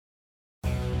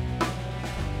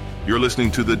You're listening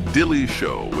to The Dilley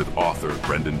Show with author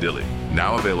Brenden Dilley,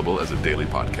 now available as a daily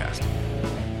podcast.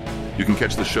 You can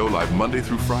catch the show live Monday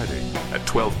through Friday at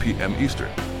 12 p.m.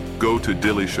 Eastern. Go to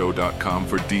DilleyShow.com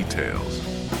for details.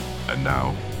 And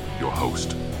now, your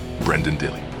host, Brenden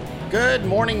Dilley. Good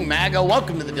morning, MAGA.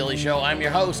 Welcome to The Dilley Show. I'm your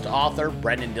host, author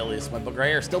Brenden Dilley. This is my book right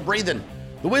here, Still Breathing.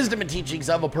 The Wisdom and Teachings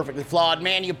of a Perfectly Flawed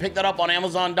Man. You can pick that up on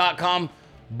Amazon.com,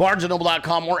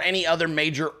 BarnesandNoble.com, or any other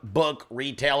major book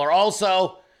retailer.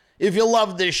 Also, if you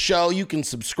love this show, you can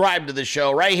subscribe to the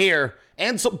show right here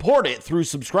and support it through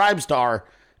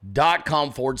subscribestar.com/The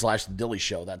Dilley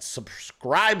Show. That's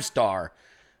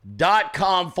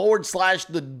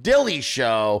subscribestar.com/The Dilley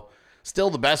Show.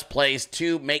 Still the best place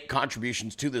to make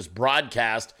contributions to this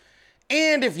broadcast.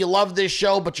 And if you love this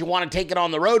show, but you want to take it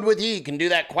on the road with you, you can do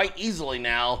that quite easily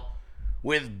now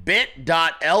with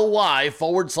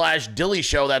bit.ly/Dilley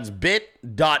Show. That's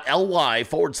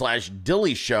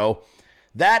bit.ly/Dilley Show.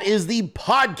 That is the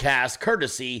podcast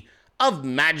courtesy of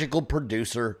magical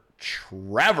producer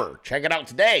Trevor. Check it out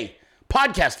today.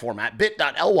 Podcast format,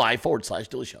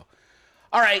 bit.ly/Dilley Show.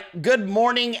 All right, good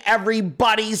morning,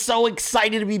 everybody. So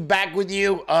excited to be back with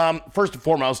you. First and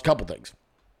foremost, a couple things.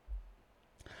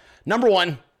 Number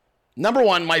one,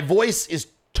 my voice is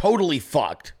totally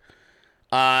fucked.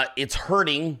 It's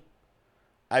hurting.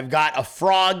 I've got a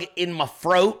frog in my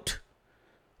throat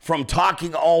from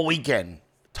talking all weekend.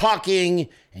 Talking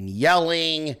and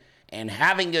yelling and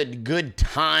having a good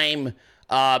time.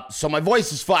 So my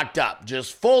voice is fucked up.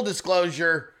 Just full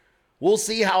disclosure. We'll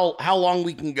see how long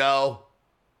we can go.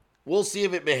 We'll see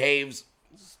if it behaves.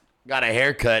 Got a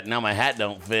haircut. Now my hat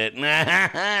don't fit.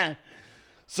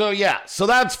 So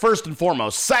that's first and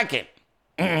foremost. Second,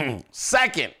 I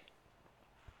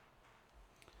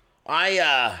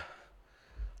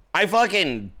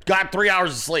fucking got 3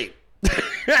 hours of sleep.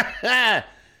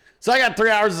 So I got 3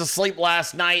 hours of sleep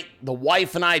last night. The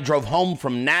wife and I drove home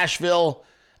from Nashville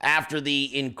after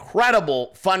the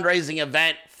incredible fundraising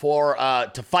event for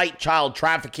to fight child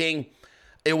trafficking.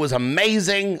 It was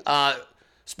amazing.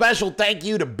 Special thank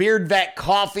you to Beard Vet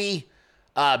Coffee,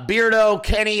 Beardo,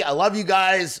 Kenny. I love you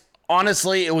guys.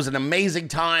 Honestly, it was an amazing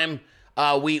time.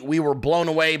 We were blown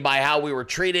away by how we were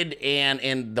treated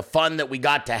and the fun that we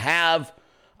got to have.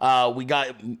 We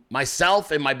got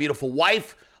myself and my beautiful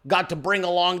wife got to bring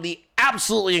along the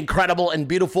absolutely incredible and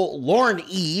beautiful Lauren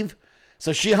Eve.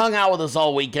 So she hung out with us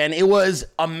all weekend. It was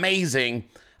amazing.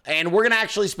 And we're going to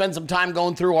actually spend some time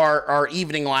going through our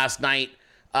evening last night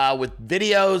with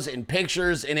videos and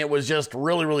pictures. And it was just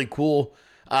really, really cool.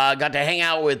 Got to hang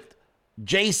out with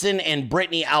Jason and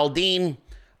Brittany Aldean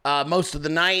most of the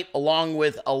night, along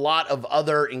with a lot of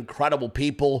other incredible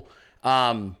people.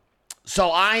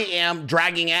 So I am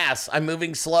dragging ass. I'm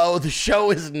moving slow. The show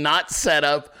is not set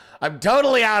up. I'm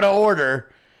totally out of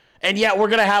order. And yet we're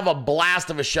going to have a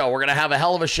blast of a show. We're going to have a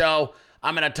hell of a show.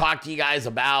 I'm going to talk to you guys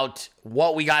about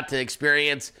what we got to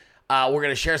experience. We're going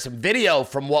to share some video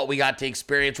from what we got to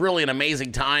experience. Really an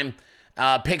amazing time.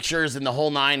 Pictures and the whole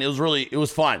nine. It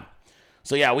was fun.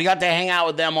 So yeah, we got to hang out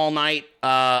with them all night.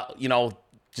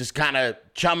 Just kind of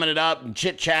chumming it up and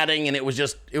chit-chatting. And it was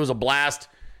a blast.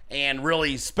 And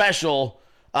really special,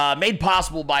 made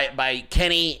possible by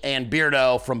Kenny and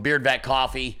Beardo from Beard Vet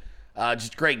Coffee.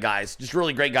 Just great guys, just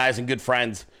really great guys and good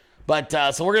friends. But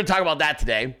so we're going to talk about that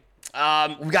today.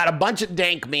 We've got a bunch of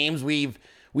dank memes. We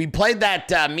played that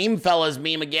Meme Fellas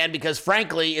meme again because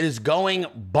frankly, it is going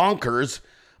bonkers.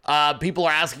 People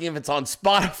are asking if it's on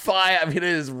Spotify. I mean, it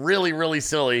is really, really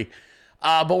silly.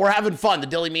 But we're having fun. The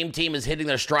Dilley meme team is hitting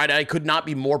their stride. I could not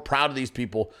be more proud of these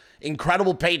people.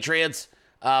 Incredible patriots.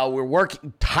 We're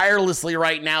working tirelessly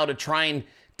right now to try and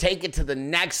take it to the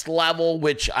next level,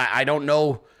 which I don't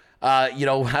know, I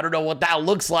don't know what that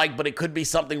looks like, but it could be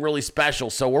something really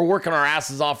special. So we're working our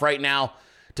asses off right now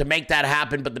to make that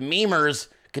happen. But the memers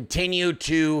continue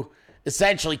to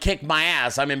essentially kick my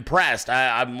ass. I'm impressed.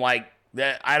 I'm like,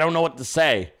 I don't know what to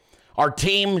say. Our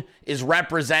team is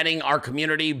representing our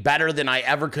community better than I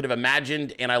ever could have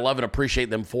imagined, and I love and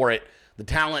appreciate them for it. The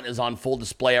talent is on full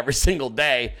display every single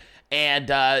day. And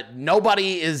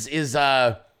nobody has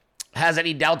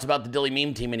any doubts about the Dilley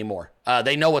meme team anymore.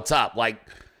 They know what's up. Like,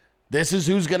 this is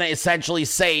who's going to essentially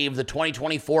save the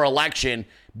 2024 election,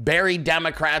 bury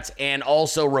Democrats, and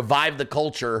also revive the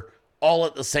culture all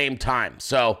at the same time.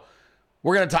 So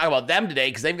we're going to talk about them today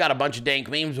because they've got a bunch of dank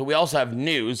memes, but we also have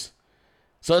news.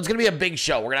 So it's going to be a big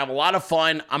show. We're going to have a lot of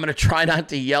fun. I'm going to try not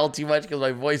to yell too much because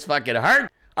my voice fucking hurt.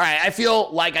 All right, I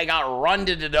feel like I got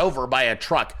run-ed over by a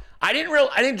truck. I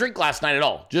didn't drink last night at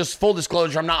all. Just full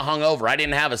disclosure, I'm not hungover. I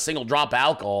didn't have a single drop of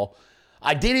alcohol.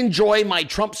 I did enjoy my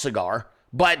Trump cigar,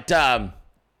 but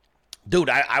dude,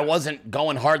 I wasn't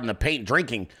going hard in the paint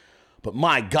drinking, but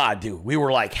my God, dude, we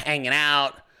were like hanging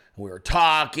out, and we were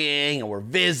talking, and we're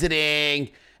visiting,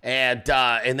 and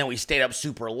then we stayed up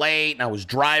super late, and I was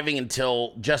driving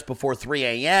until just before 3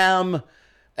 a.m.,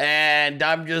 and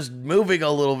I'm just moving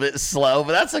a little bit slow,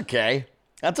 but that's okay.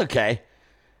 That's okay.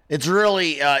 It's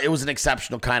really, it was an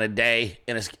exceptional kind of day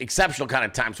and an exceptional kind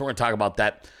of time, so we're going to talk about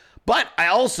that. But I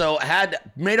also had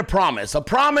made a promise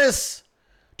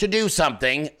to do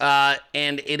something,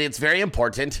 and it's very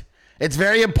important. It's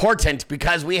very important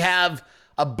because we have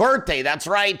a birthday. That's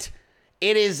right.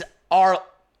 It is our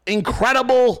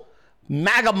incredible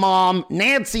MAGA mom,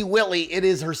 Nancy Whitley. It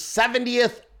is her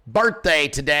 70th birthday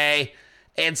today,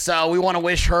 and so we want to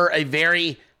wish her a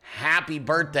very happy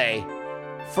birthday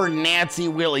for Nancy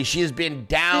Whitley. She has been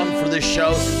down for this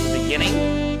show since the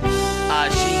beginning.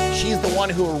 She's the one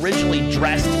who originally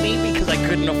dressed me because I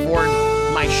couldn't afford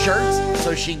my shirts,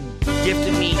 so she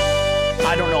gifted me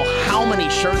I don't know how many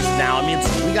shirts now. I mean,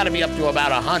 we got to be up to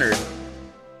about 100.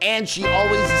 And she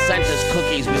always sent us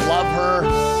cookies. We love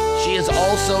her. She is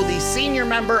also the senior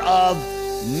member of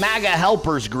MAGA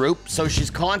Helpers Group, so she's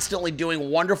constantly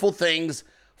doing wonderful things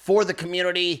for the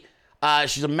community.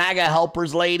 She's a MAGA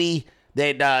Helpers lady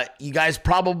that you guys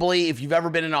probably, if you've ever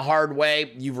been in a hard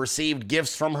way, you've received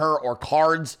gifts from her or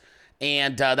cards,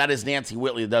 and that is Nancy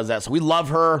Whitley that does that. So we love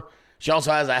her. She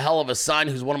also has a hell of a son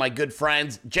who's one of my good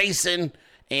friends, Jason,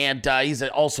 and he's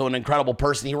also an incredible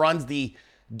person. He runs the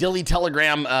Dilley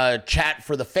Telegram chat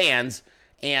for the fans,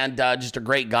 and just a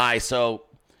great guy. So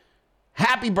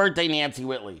happy birthday, Nancy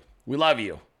Whitley. We love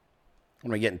you. What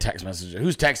am I getting text messages?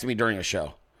 Who's texting me during a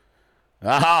show?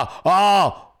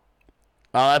 Oh,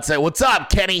 that's it. What's up,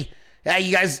 Kenny? Hey,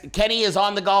 you guys, Kenny is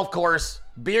on the golf course.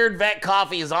 Beard Vet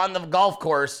Coffee is on the golf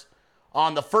course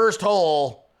on the first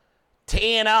hole,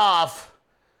 teeing off.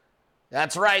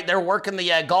 That's right. They're working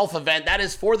the golf event. That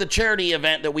is for the charity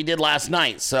event that we did last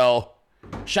night. So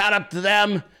shout out to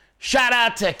them. Shout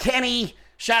out to Kenny.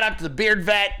 Shout out to the Beard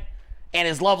Vet and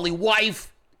his lovely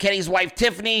wife, Kenny's wife,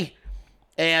 Tiffany.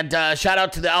 And shout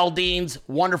out to the Aldeans.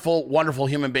 Wonderful, wonderful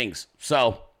human beings.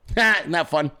 So, isn't that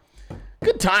fun?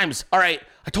 Good times. All right.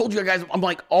 I told you guys, I'm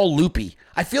like all loopy.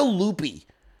 I feel loopy.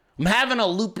 I'm having a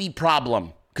loopy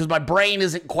problem because my brain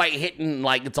isn't quite hitting,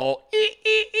 like it's all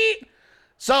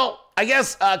So I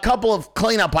guess a couple of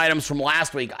cleanup items from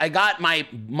last week. I got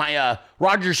my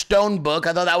Roger Stone book.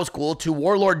 I thought that was cool. To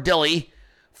Warlord Dilley,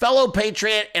 fellow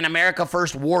patriot and America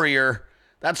First warrior.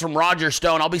 That's from Roger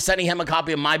Stone. I'll be sending him a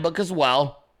copy of my book as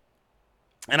well.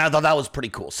 And I thought that was pretty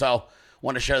cool. So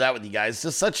want to share that with you guys.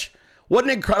 Just what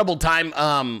an incredible time,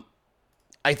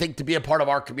 I think, to be a part of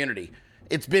our community.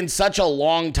 It's been such a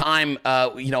long time.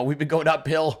 We've been going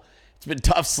uphill. It's been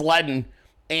tough sledding.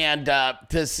 And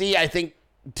to see, I think,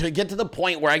 to get to the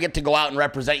point where I get to go out and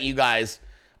represent you guys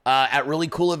at really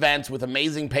cool events with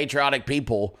amazing patriotic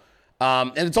people.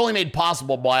 And it's only made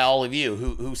possible by all of you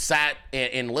who sat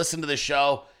and listened to the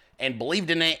show and believed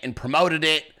in it and promoted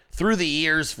it through the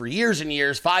years, for years and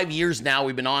years. 5 years now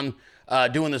we've been on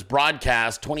doing this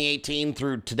broadcast, 2018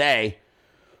 through today.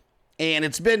 And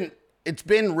it's been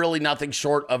really nothing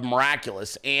short of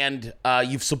miraculous. And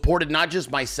you've supported not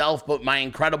just myself, but my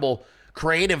incredible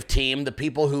creative team, the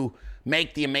people who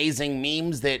make the amazing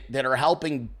memes that are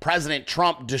helping President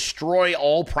Trump destroy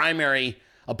all primary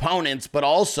opponents, but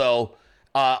also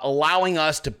allowing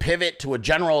us to pivot to a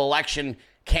general election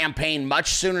campaign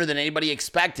much sooner than anybody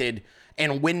expected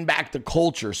and win back the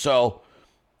culture. So,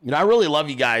 I really love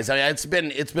you guys. I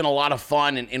mean, it's been a lot of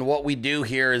fun, and what we do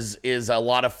here is a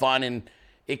lot of fun, and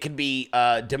it can be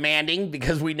demanding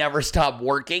because we never stop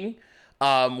working.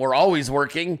 We're always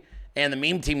working, and the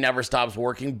meme team never stops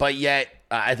working, but yet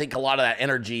I think a lot of that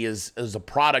energy is a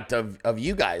product of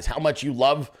you guys, how much you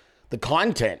love the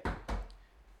content.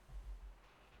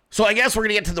 So I guess we're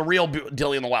going to get to the real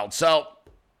Dilley in the Wild. So,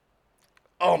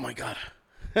 oh my God.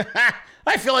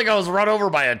 I feel like I was run over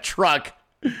by a truck.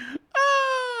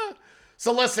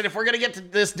 So listen, if we're going to get to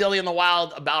this Dilley in the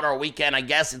Wild about our weekend, I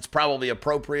guess it's probably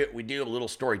appropriate we do a little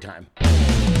story time.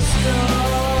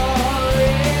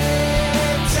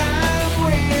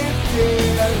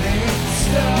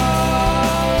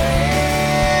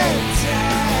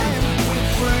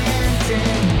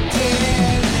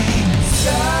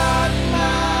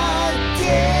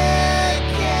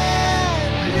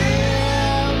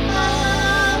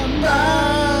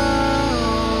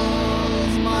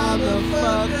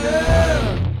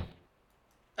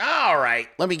 All right,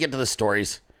 let me get to the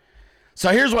stories. So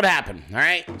here's what happened, all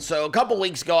right? So a couple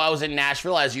weeks ago, I was in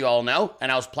Nashville, as you all know,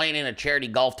 and I was playing in a charity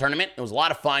golf tournament. It was a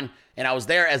lot of fun, and I was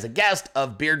there as a guest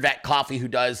of Beard Vet Coffee, who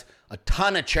does a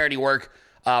ton of charity work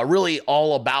Really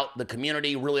all about the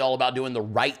community, really all about doing the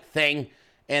right thing.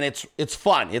 And it's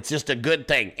fun. It's just a good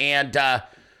thing. And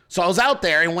so I was out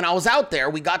there, and when I was out there,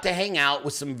 we got to hang out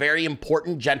with some very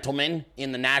important gentlemen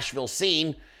in the Nashville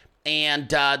scene. And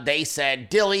they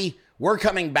said, Dilley, we're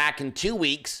coming back in 2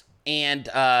 weeks. And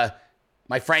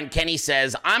my friend Kenny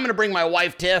says, I'm going to bring my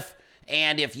wife, Tiff.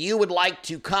 And if you would like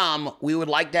to come, we would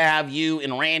like to have you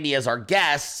and Randy as our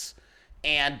guests.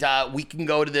 And we can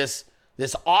go to this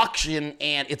auction.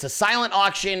 And it's a silent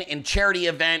auction and charity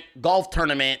event, golf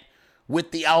tournament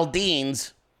with the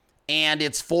Aldeans. And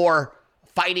it's for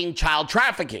fighting child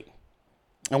trafficking.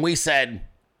 And we said,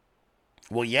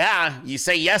 well, yeah, you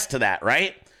say yes to that,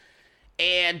 right?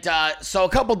 And so a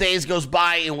couple days goes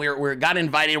by, and we got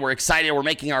invited. We're excited. We're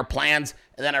making our plans.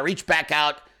 And then I reach back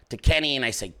out to Kenny, and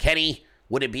I say, Kenny,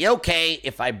 would it be okay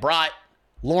if I brought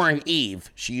Lauren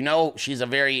Eve? She's a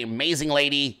very amazing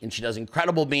lady, and she does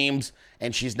incredible memes,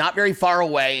 and she's not very far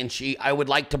away, and I would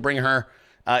like to bring her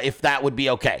if that would be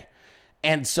okay.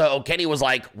 And so Kenny was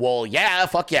like, well, yeah,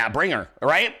 fuck yeah, bring her,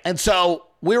 right? And so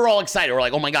we were all excited. We're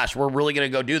like, oh my gosh, we're really going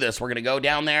to go do this. We're going to go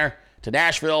down there to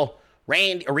Nashville.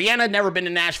 Rihanna had never been to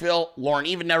Nashville. Lauren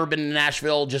Eve had never been to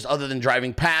Nashville, just other than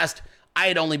driving past. I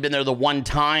had only been there the one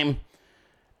time.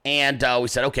 And we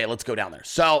said, okay, let's go down there.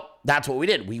 So that's what we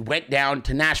did. We went down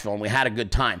to Nashville, and we had a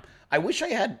good time. I wish I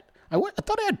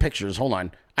thought I had pictures. Hold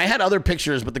on. I had other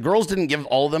pictures, but the girls didn't give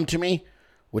all of them to me,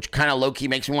 which kind of low-key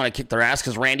makes me want to kick their ass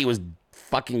because Randy was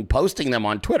fucking posting them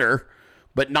on Twitter,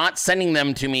 but not sending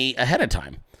them to me ahead of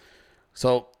time.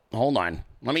 So hold on.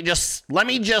 Let me just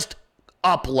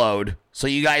upload so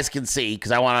you guys can see,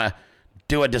 because I want to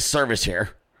do a disservice here.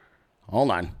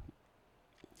 Hold on.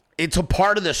 It's a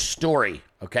part of the story,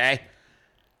 okay?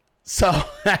 So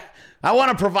I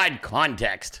want to provide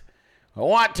context. I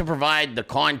want to provide the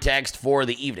context for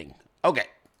the evening. Okay.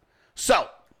 So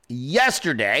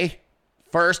yesterday,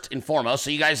 first and foremost, so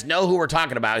you guys know who we're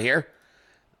talking about here,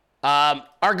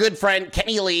 our good friend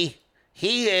Kenny Lee,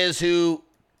 he is who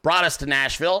brought us to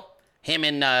Nashville, him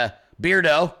and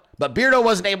Beardo, but Beardo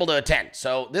wasn't able to attend.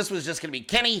 So this was just going to be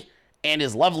Kenny and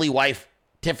his lovely wife,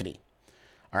 Tiffany.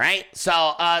 All right,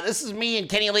 so this is me and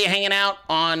Kenny Lee hanging out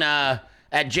on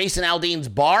at Jason Aldean's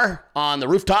bar on the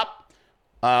rooftop.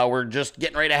 We're just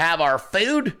getting ready to have our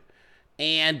food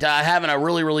and having a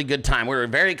really, really good time. We were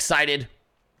very excited.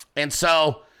 And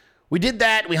so we did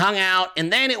that, we hung out,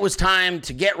 and then it was time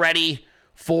to get ready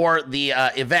for the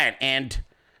event. And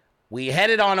we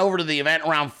headed on over to the event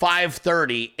around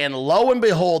 5:30, and lo and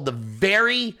behold, the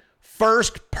very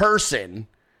first person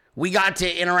we got to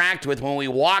interact with when we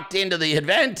walked into the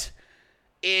event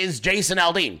is Jason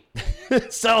Aldean.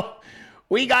 So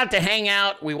we got to hang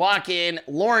out. We walk in.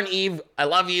 Lauren Eve, I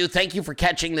love you. Thank you for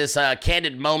catching this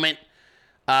candid moment.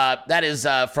 That is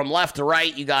from left to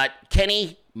right. You got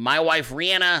Kenny, my wife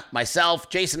Rihanna, myself,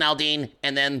 Jason Aldean,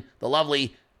 and then the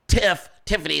lovely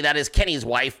Tiffany, that is Kenny's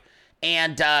wife.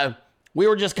 And we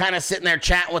were just kind of sitting there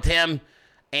chatting with him,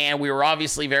 and we were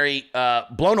obviously very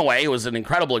blown away. It was an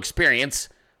incredible experience.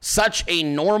 Such a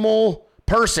normal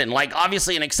person, like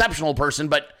obviously an exceptional person,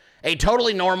 but a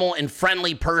totally normal and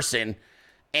friendly person.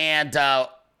 And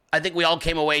I think we all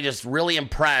came away just really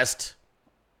impressed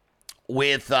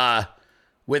with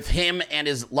him and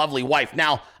his lovely wife.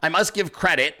 Now, I must give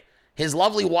credit. His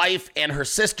lovely wife and her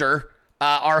sister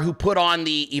are who put on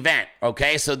the event,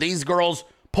 okay? So these girls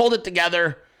pulled it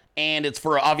together, and it's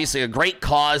for obviously a great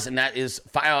cause, and that is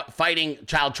fighting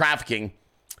child trafficking.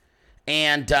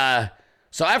 And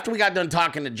so after we got done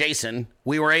talking to Jason,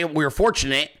 we were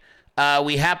fortunate.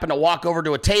 We happened to walk over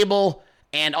to a table,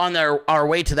 and on our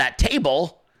way to that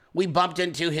table, we bumped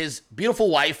into his beautiful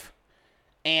wife,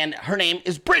 and her name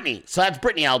is Brittany. So that's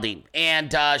Brittany Aldean.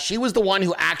 And she was the one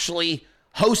who actually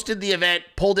hosted the event,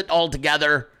 pulled it all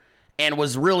together, and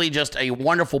was really just a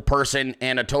wonderful person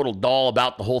and a total doll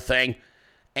about the whole thing.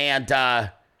 And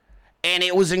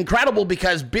it was incredible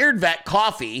because Beard Vet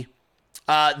Coffee,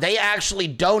 they actually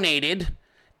donated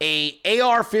a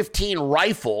AR-15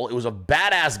 rifle. It was a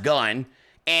badass gun,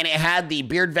 and it had the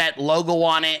Beard Vet logo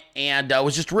on it, and it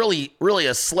was just really, really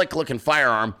a slick-looking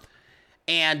firearm.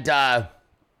 And of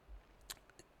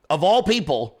all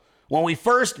people, when we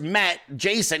first met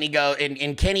Jason,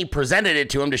 and Kenny presented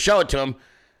it to him to show it to him,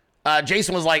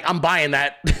 Jason was like, I'm buying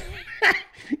that.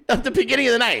 At the beginning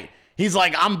of the night, he's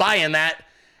like, I'm buying that.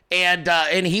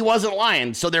 And he wasn't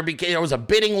lying. So there was a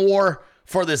bidding war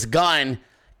for this gun.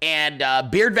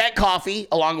 And Beard Vet Coffee,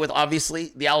 along with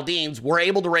obviously the Aldeans, were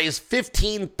able to raise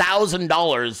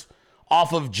 $15,000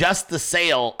 off of just the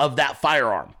sale of that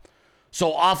firearm.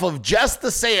 So off of just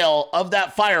the sale of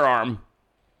that firearm,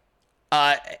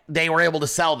 they were able to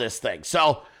sell this thing.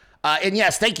 So And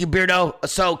yes, thank you, Beardo.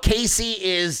 So Casey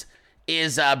is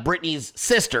Brittany's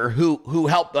sister who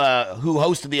helped who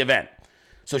hosted the event.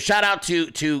 So shout out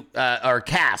to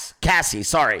Cassie,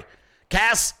 sorry.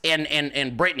 Cass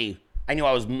and Brittany. I knew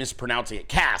I was mispronouncing it.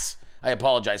 Cass. I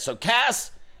apologize. So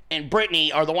Cass and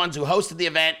Brittany are the ones who hosted the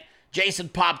event. Jason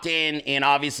popped in and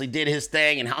obviously did his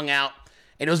thing and hung out.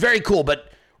 And it was very cool,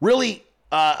 but really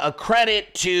a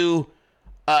credit to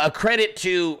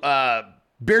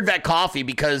Beard Vet Coffee,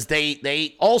 because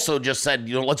they also just said,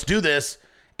 let's do this,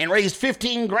 and raised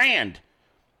 15 grand.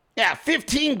 Yeah,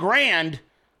 15 grand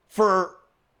for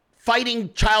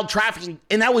fighting child trafficking,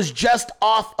 and that was just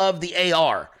off of the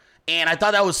AR. And I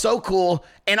thought that was so cool.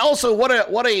 And also, what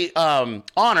a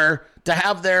honor to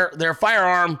have their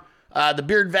firearm, the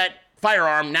Beard Vet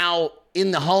firearm, now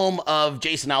in the home of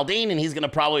Jason Aldean, and he's gonna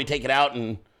probably take it out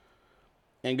and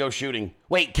go shooting.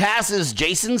 Wait, Cass is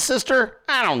Jason's sister?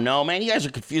 I don't know, man. You guys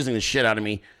are confusing the shit out of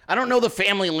me. I don't know the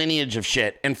family lineage of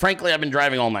shit, and frankly, I've been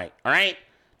driving all night. All right.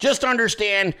 Just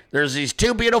understand, there's these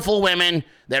two beautiful women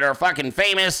that are fucking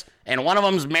famous, and one of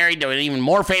them's married to an even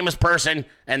more famous person,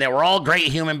 and they were all great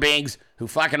human beings who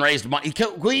fucking raised money.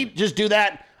 Can we just do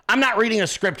that? I'm not reading a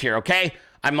script here, okay?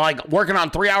 I'm like working on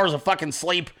 3 hours of fucking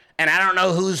sleep, and I don't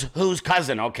know who's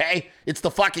cousin, okay? It's the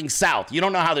fucking South. You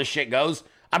don't know how this shit goes.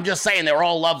 I'm just saying they were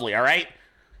all lovely, all right?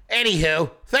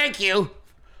 Anywho, thank you.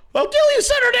 Well, Dilly, you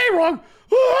said her name wrong.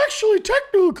 Actually,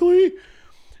 technically,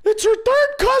 it's her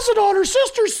third cousin on her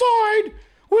sister's side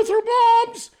with her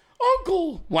mom's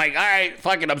uncle. Like, all right,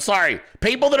 fucking, I'm sorry.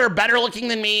 People that are better looking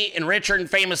than me and richer and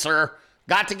famouser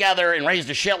got together and raised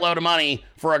a shitload of money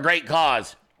for a great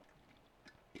cause.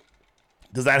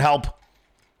 Does that help?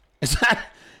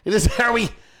 Are we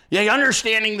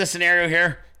understanding the scenario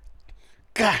here?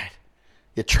 God,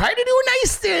 you try to do a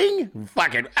nice thing.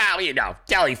 Fucking,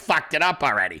 Dilly fucked it up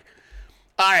already.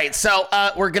 All right, so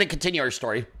we're going to continue our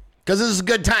story, because this is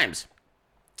good times.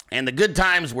 And the good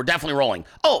times, we're definitely rolling.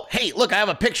 Oh, hey, look, I have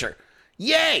a picture.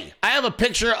 Yay! I have a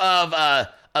picture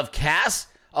of Cass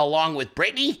along with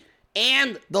Brittany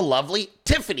and the lovely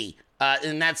Tiffany.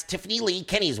 And that's Tiffany Lee,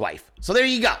 Kenny's wife. So there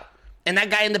you go. And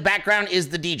that guy in the background is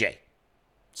the DJ.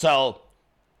 So,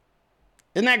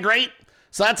 isn't that great?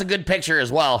 So that's a good picture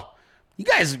as well. You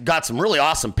guys got some really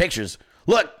awesome pictures.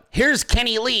 Look, here's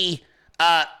Kenny Lee.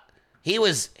 He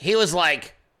was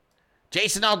like,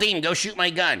 Jason Aldean, go shoot my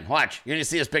gun. Watch, you're gonna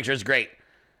see this picture. It's great.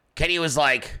 Kenny was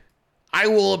like, I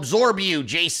will absorb you,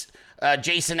 Jason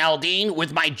Aldean,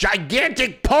 with my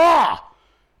gigantic paw.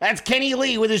 That's Kenny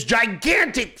Lee with his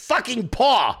gigantic fucking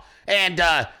paw. And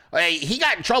he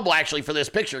got in trouble actually for this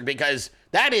picture, because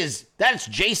that's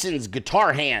Jason's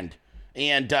guitar hand.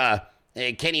 And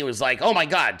Kenny was like, oh my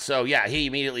God. So yeah, he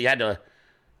immediately had to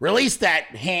release that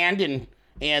hand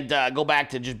and go back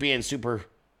to just being super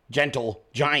gentle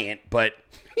giant. But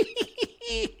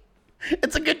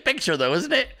it's a good picture though,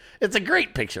 isn't it? It's a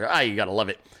great picture. You gotta love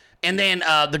it. And then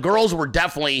the girls were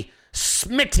definitely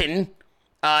smitten,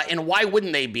 and why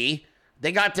wouldn't they be?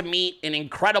 They got to meet an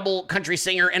incredible country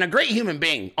singer and a great human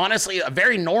being. Honestly, a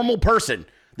very normal person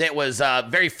that was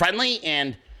very friendly,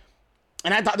 and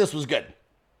I thought this was good.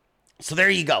 So there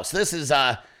you go. So this is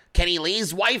Kenny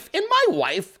Lee's wife and my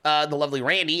wife, the lovely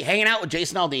Randy, hanging out with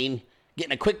Jason Aldean,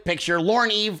 getting a quick picture.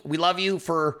 Lauren Eve, we love you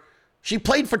she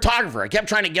played photographer. I kept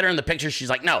trying to get her in the picture. She's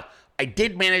like, no. I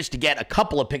did manage to get a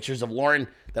couple of pictures of Lauren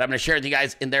that I'm going to share with you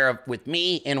guys in there with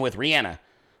me and with Rihanna.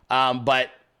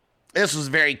 But this was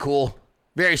very cool,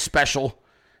 very special,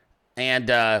 and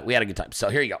we had a good time. So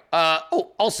here you go.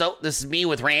 Also, this is me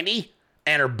with Randy,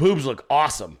 and her boobs look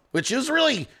awesome, which is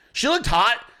really, she looked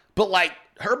hot, but like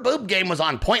her boob game was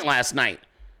on point last night.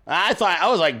 I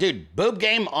was like, dude, boob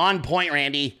game on point,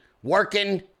 Randy.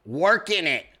 Working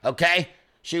it, okay?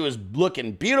 She was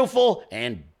looking beautiful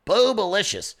and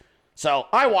boobalicious. So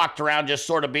I walked around just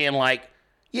sort of being like,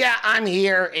 yeah, I'm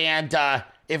here, and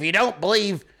if you don't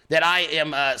believe that I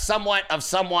am somewhat of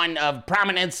someone of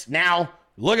prominence now,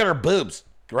 look at her boobs,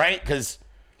 right? Because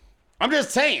I'm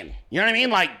just saying, you know what I mean?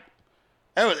 Like,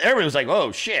 everybody was like,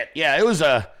 oh shit, yeah, it was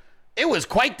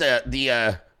quite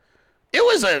it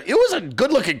was a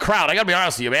good-looking crowd. I gotta be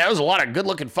honest with you, man. There was a lot of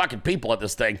good-looking fucking people at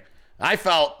this thing. I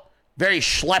felt very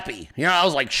schleppy. You know, I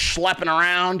was like schlepping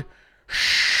around,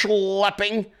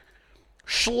 schlepping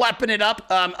it up.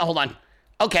 Hold on.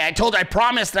 Okay, I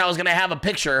promised that I was gonna have a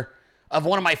picture of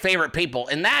one of my favorite people,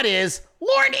 and that is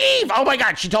Lauren Eve. Oh my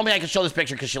God, she told me I could show this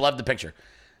picture because she loved the picture.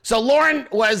 So Lauren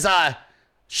was,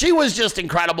 she was just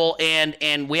incredible,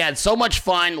 and we had so much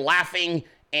fun laughing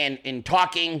and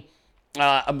talking.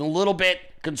 I'm a little bit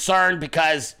concerned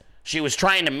because she was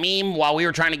trying to meme while we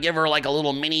were trying to give her like a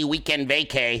little mini weekend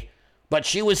vacay, but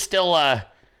she was still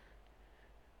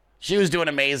She was doing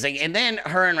amazing. And then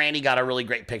her and Randy got a really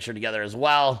great picture together as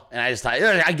well. And I just thought,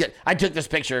 I took this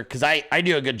picture because I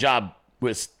do a good job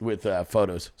with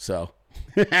photos. So,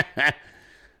 okay,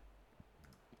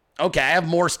 I have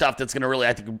more stuff that's going to really,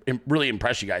 I think, really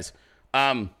impress you guys.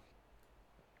 Oh,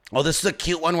 this is a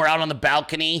cute one. We're out on the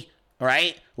balcony,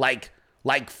 right? Like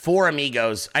 4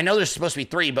 amigos. I know there's supposed to be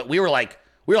 3, but we were like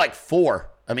 4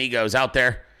 amigos out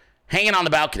there hanging on the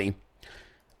balcony.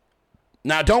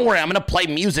 Now, don't worry. I'm going to play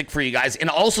music for you guys and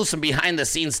also some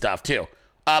behind-the-scenes stuff, too.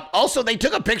 Also, they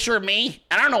took a picture of me,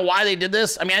 and I don't know why they did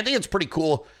this. I mean, I think it's pretty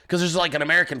cool because there's like an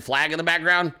American flag in the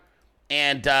background,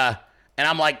 and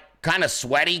I'm like kind of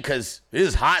sweaty because it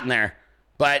is hot in there.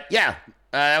 But, yeah,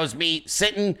 that was me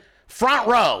sitting front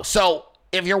row. So,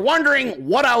 if you're wondering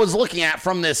what I was looking at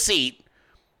from this seat,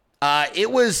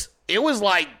 it was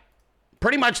like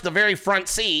pretty much the very front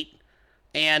seat.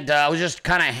 And I was just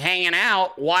kind of hanging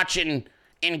out, watching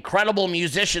incredible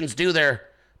musicians do their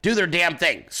damn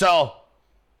thing. So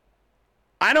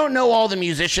I don't know all the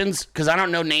musicians because I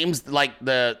don't know names like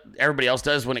everybody else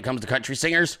does when it comes to country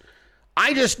singers.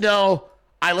 I just know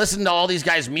I listen to all these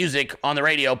guys' music on the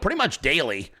radio pretty much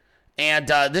daily. And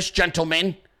this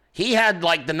gentleman, he had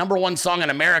like the #1 song in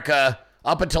America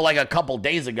up until like a couple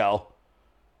days ago,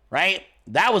 right?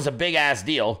 That was a big ass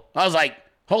deal. I was like,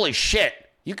 holy shit.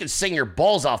 You could sing your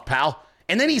balls off, pal.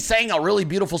 And then he sang a really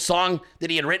beautiful song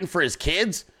that he had written for his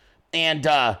kids. And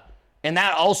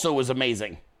that also was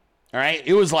amazing. All right.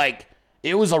 It was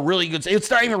a really good, it's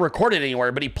not even recorded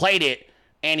anywhere, but he played it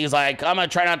and he's like, I'm going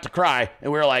to try not to cry.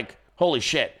 And we were like, holy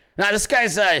shit. Now this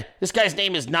guy's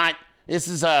name is not,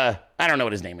 I don't know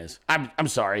what his name is. I'm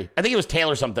sorry. I think it was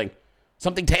Taylor something.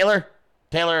 Something Taylor?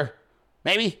 Taylor,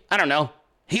 maybe? I don't know.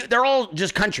 They're all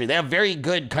just country. They have very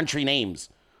good country names.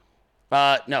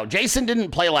 No, Jason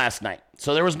didn't play last night.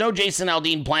 So there was no Jason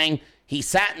Aldean playing. He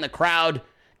sat in the crowd,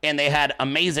 and they had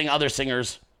amazing other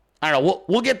singers. I don't know.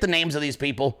 We'll get the names of these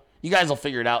people. You guys will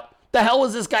figure it out. The hell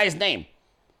was this guy's name?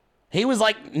 He was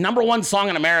like #1 song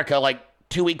in America like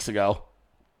 2 weeks ago.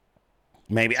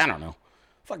 Maybe. I don't know.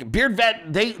 Fucking Beard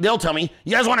Vet, they'll tell me.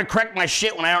 You guys want to correct my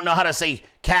shit when I don't know how to say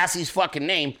Cassie's fucking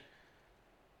name?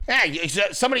 Yeah,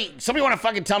 somebody want to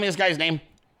fucking tell me this guy's name?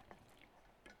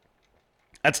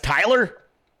 That's Tyler?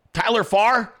 Tyler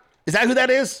Farr? Is that who that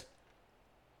is?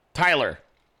 Tyler.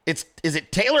 Is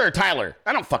it Taylor or Tyler?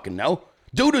 I don't fucking know.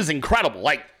 Dude is incredible.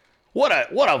 Like, what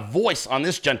a voice on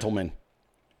this gentleman.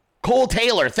 Cole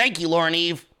Taylor. Thank you, Lauren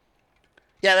Eve.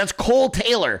 Yeah, that's Cole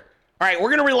Taylor. All right, we're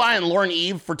going to rely on Lauren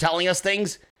Eve for telling us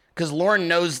things because Lauren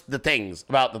knows the things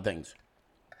about the things.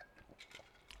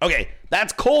 Okay,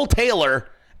 that's Cole Taylor.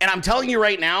 And I'm telling you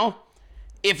right now,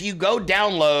 if you go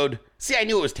download, see, I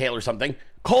knew it was Taylor something.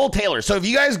 Cole Taylor. So if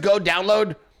you guys go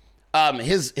download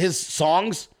his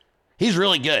songs, he's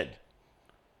really good.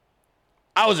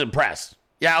 I was impressed.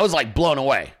 Yeah, I was like blown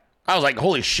away. I was like,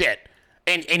 holy shit.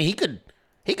 And he could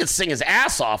sing his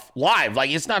ass off live.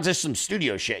 Like, it's not just some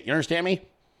studio shit. You understand me?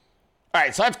 All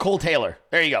right, so that's Cole Taylor.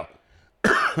 There you go.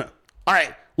 All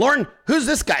right, Lauren, who's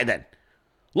this guy then?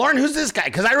 Lauren, who's this guy?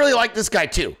 Because I really like this guy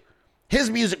too. His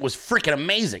music was freaking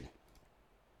amazing.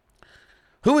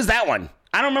 Who is that one?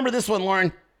 I don't remember this one,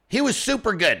 Lauren. He was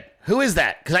super good. Who is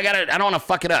that? Because I don't want to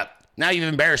fuck it up. Now you've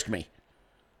embarrassed me.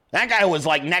 That guy was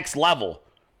like next level.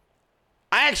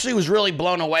 I actually was really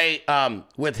blown away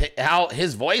with how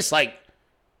his voice, like,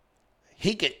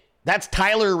 that's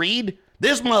Tyler Reed.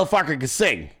 This motherfucker can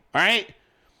sing, all right?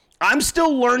 I'm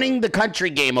still learning the country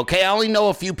game, okay? I only know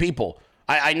a few people.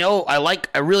 I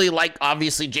really like,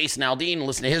 obviously, Jason Aldean,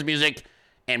 listen to his music,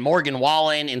 and Morgan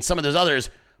Wallen, and some of those others.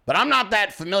 But I'm not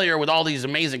that familiar with all these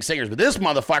amazing singers. But this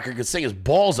motherfucker could sing his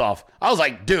balls off. I was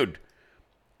like, dude,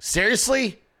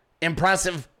 seriously?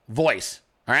 Impressive voice.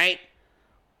 All right?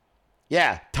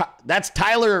 Yeah, that's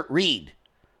Tyler Reed.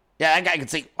 Yeah, that guy could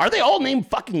sing. Are they all named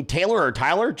fucking Taylor or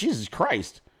Tyler? Jesus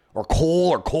Christ. Or Cole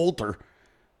or Coulter.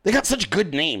 They got such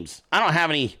good names. I don't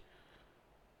have any.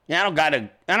 Yeah,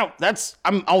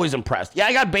 I'm always impressed. Yeah,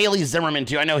 I got Bailey Zimmerman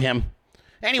too. I know him.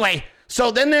 Anyway,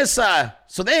 so then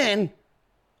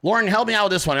Lauren, help me out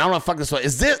with this one. I don't know if fuck this one.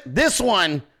 Is this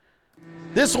one?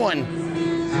 This one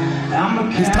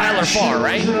is Tyler Farr,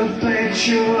 right?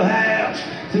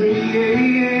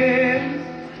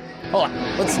 Hold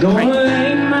on. Let's crank.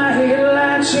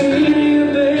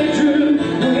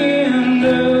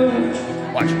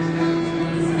 Watch.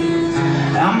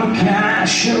 I'm a cat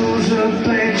shows up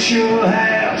at your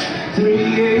house 3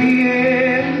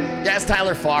 a.m. That's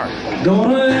Tyler Farr.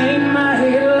 Gonna aim my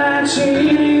headlights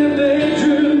in your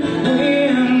bedroom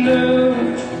window.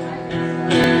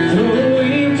 Throw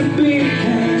in the big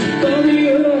hands under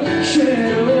your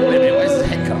shadow. Wait a minute, where's his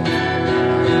head come?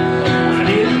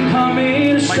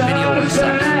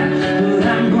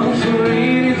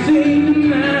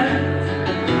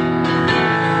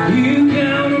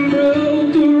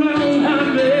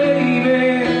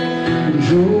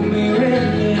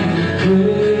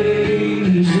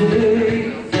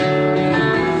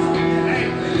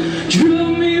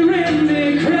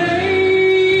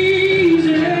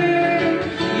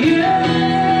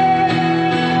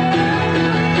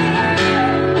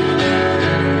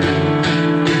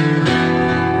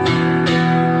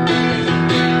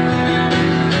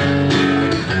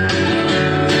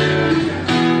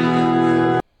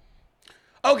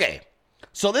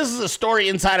 So this is a story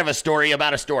inside of a story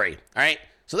about a story. All right.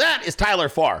 So that is Tyler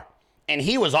Farr. And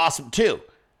he was awesome too.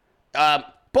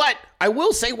 But I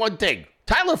will say one thing.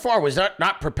 Tyler Farr was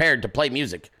not prepared to play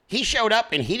music. He showed up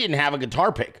and he didn't have a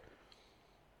guitar pick.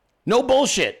 No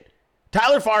bullshit.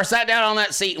 Tyler Farr sat down on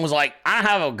that seat and was like, I don't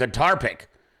have a guitar pick.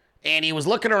 And he was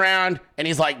looking around and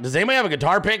he's like, does anybody have a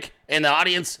guitar pick? In the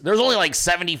audience, there's only like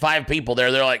 75 people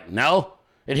there. They're like, no.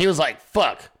 And he was like,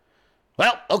 fuck.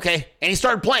 Well, okay. And he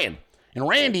started playing. And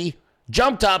Randy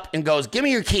jumped up and goes, give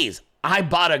me your keys. I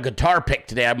bought a guitar pick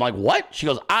today. I'm like, what? She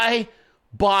goes, I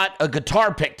bought a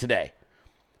guitar pick today.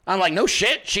 I'm like, no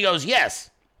shit. She goes, yes.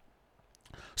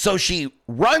 So she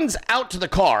runs out to the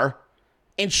car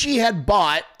and she had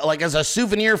bought, like as a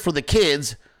souvenir for the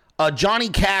kids, a Johnny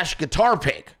Cash guitar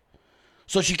pick.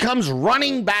 So she comes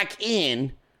running back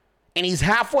in and he's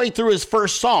halfway through his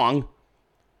first song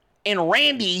and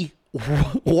Randy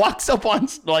walks up on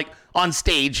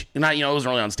stage. Not, it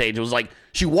wasn't really on stage. It was like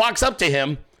she walks up to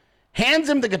him, hands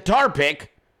him the guitar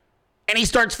pick, and he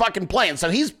starts fucking playing. So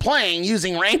he's playing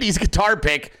using Randy's guitar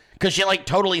pick because she like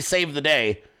totally saved the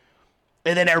day.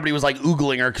 And then everybody was like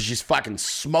oogling her because she's fucking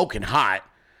smoking hot,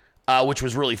 which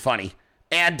was really funny.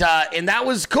 And that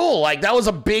was cool. Like that was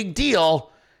a big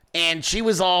deal. And she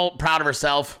was all proud of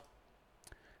herself.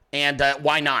 And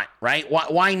why not, right?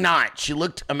 Why not? She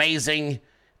looked amazing.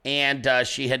 And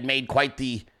she had made quite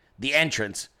the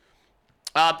entrance.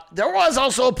 There was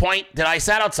also a point that I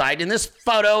sat outside. And this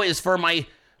photo is for my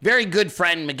very good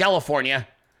friend, Miguelifornia.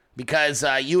 Because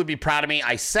you would be proud of me.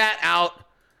 I sat out.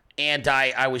 And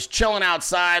I was chilling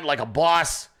outside like a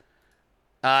boss.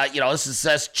 This is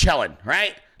just chilling,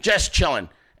 right? Just chilling.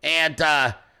 And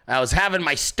I was having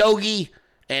my stogie.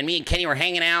 And me and Kenny were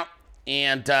hanging out.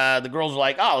 And the girls were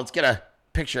like, oh, let's get a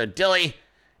picture of Dilley.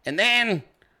 And then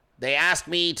they asked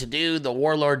me to do the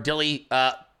Warlord Dilley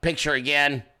picture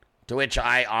again. To which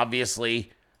I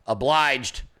obviously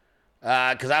obliged.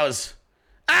 Because I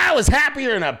was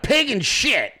happier than a pig in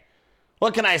shit.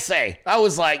 What can I say? I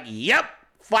was like, yep.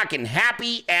 Fucking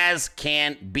happy as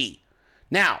can be.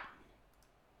 Now,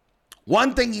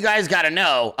 one thing you guys got to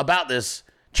know about this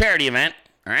charity event,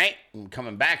 all right? I'm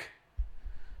coming back.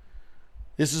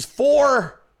 This is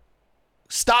for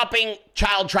stopping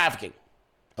child trafficking,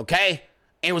 okay?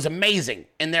 And it was amazing.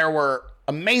 And there were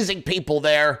amazing people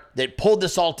there that pulled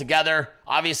this all together.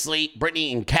 Obviously,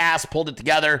 Brittany and Cass pulled it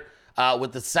together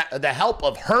with the help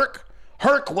of Herc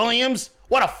Williams.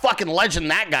 What a fucking legend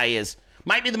that guy is.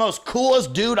 Might be the most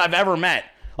coolest dude I've ever met.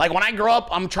 Like, when I grow up,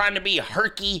 I'm trying to be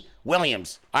Herky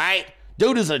Williams, all right?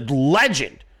 Dude is a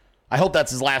legend. I hope that's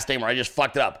his last name or I just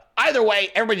fucked it up. Either way,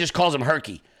 everybody just calls him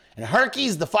Herky. And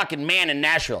Herky's the fucking man in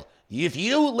Nashville. If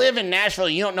you live in Nashville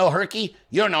and you don't know Herky,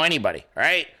 you don't know anybody, all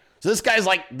right? So this guy's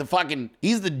like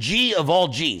he's the G of all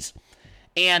Gs.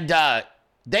 And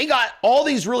they got all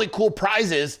these really cool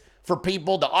prizes for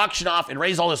people to auction off and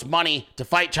raise all this money to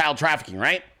fight child trafficking,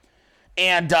 right?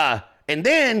 And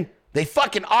then they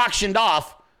fucking auctioned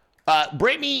off,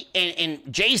 Brittany and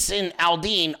Jason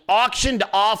Aldean auctioned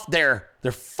off their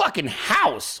fucking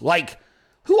house. Like,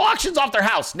 who auctions off their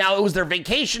house? Now, it was their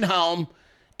vacation home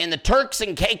in the Turks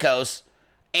and Caicos.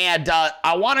 And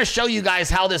I want to show you guys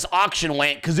how this auction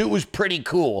went because it was pretty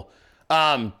cool.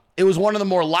 It was one of the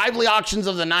more lively auctions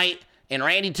of the night. And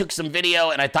Randy took some video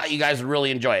and I thought you guys would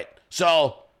really enjoy it.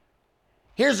 So,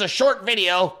 here's a short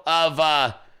video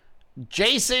of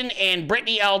Jason and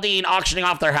Brittany Aldean auctioning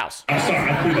off their house. I'm sorry,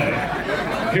 I threw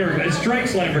that. Here, it's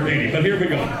Drake's Lamborghini, but here we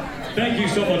go. Thank you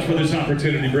so much for this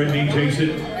opportunity, Brittany,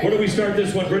 Jason. Where do we start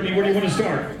this one, Brittany? Where do you want to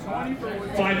start?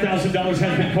 $5,000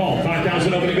 has been called.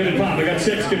 5,000 over to good and Bob. I got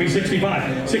 6. Give me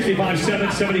 65. 65,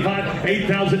 7, 75,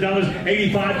 $8,000,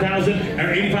 85,000,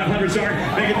 or 8,500. Sorry.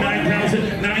 Make it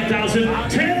 9,000, 9,000,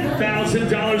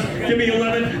 $10,000. Give me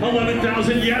 11,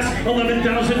 11,000. Yes,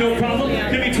 11,000. No problem.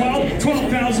 Give me 12,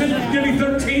 12,000. Give me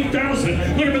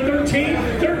 13,000. Look at the 13,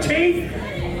 13.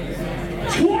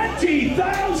 $20,000,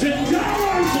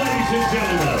 ladies and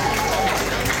gentlemen.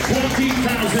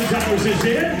 $20,000 is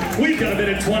in. We've got a bid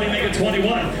at 20, make it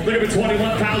 21. Look at the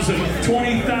 21,000.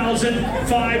 20,000,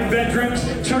 5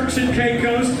 bedrooms, Turks and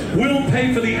Caicos. We'll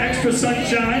pay for the extra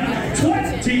sunshine.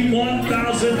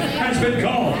 21,000 has been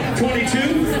called.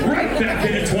 22, right back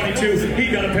in at 22. He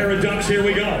got a pair of ducks. Here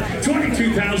we go.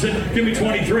 22,000, give me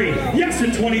 23. Yes,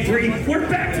 at 23, we're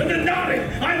back to the nodding.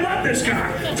 I love this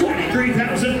guy.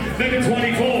 23,000, make it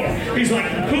 24. He's like,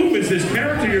 who is this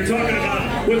character you're talking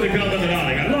about? with the gun and the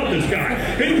nodding. I love this guy.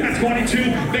 He got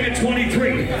 22, make it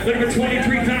 23. Looking for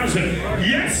 23,000.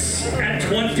 Yes, at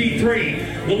 23.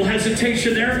 Little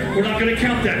hesitation there. We're not going to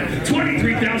count that.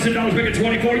 $23,000, make it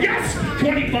 24. Yes,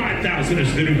 25,000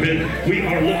 is the new bid we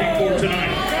are looking for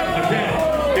tonight. Again,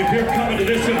 if you're coming to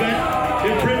this event,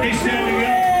 if Brittany's standing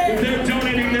up, if they're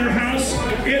donating their house,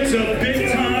 it's a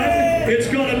big time. It's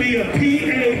going to be a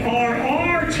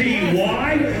PARRTY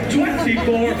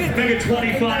 24, make it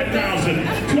 25,000.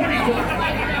 24.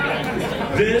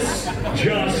 This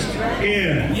just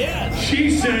in. She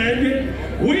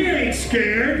said, we ain't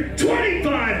scared.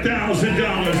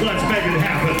 $25,000. Let's make it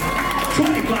happen.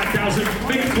 25,000,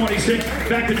 make it 26,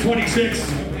 back to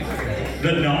 26.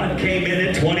 The nod came in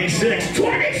at 26.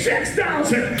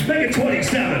 26,000! Make it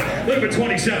 27. Look for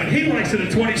 27. He likes it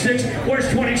at 26. Where's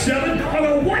 27? I'll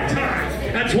go one time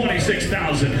at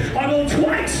 26,000. I'll go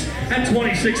twice at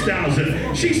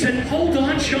 26,000. She said, hold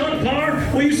on, Sean Parr.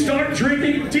 Will you start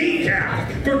drinking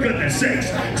decaf? For goodness sakes.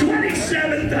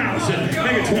 27,000.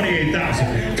 Make it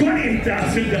 28,000.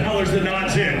 $28,000 the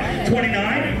nod's in.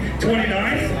 29,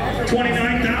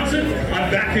 29,000.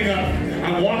 I'm backing up.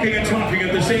 I'm walking and talking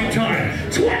at the same time.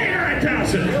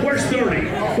 29,000. Where's 30?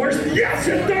 Where's yes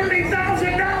at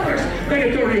 $30,000? Make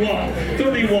it 31.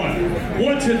 31.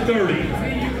 What's at 30?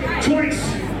 Twice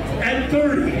at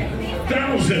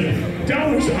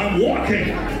 $30,000. I'm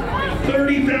walking.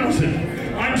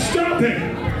 30,000. I'm stopping.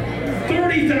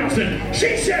 30,000.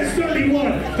 She says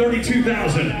 31.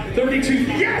 32,000. 32.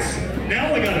 Yes.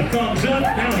 Now I got a thumbs up.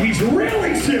 Now he's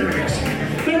really serious.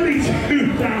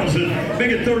 32,000.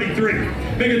 Make it 33.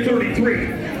 Make it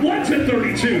 33. What's at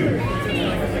 32?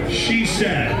 She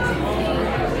said,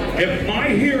 if my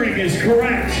hearing is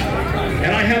correct,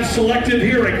 and I have selective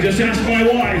hearing, just ask my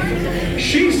wife,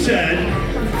 she said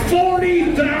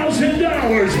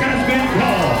 $40,000 has been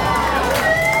called.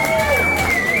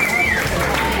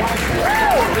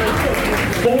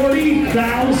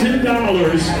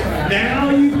 $40,000.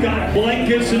 Now you've got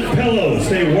blankets and pillows.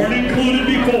 They weren't included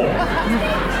before.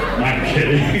 I'm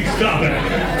kidding. Stop it.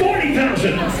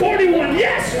 40,000. 41.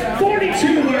 Yes.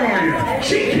 42. Where are you?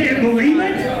 She can't believe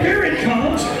it. Here it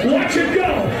comes. Watch it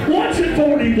go. Once at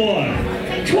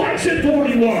 41. Twice at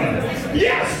 41.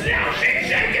 Yes. Now she's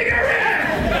shaking her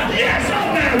head. Yes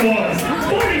on that one.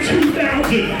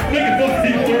 42,000. Make it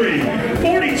 43.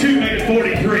 42. Make it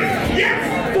 43.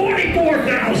 Yes.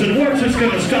 44,000. Where's this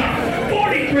going to stop?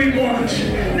 43 once.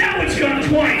 Now it's gone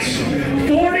twice.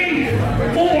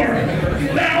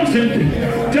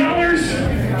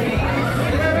 $44,000.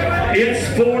 It's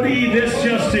 40 this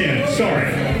just in.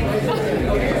 Sorry.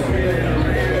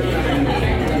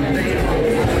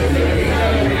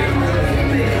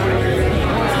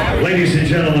 Ladies and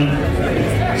gentlemen,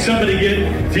 somebody get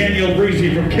Daniel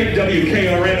Breezy from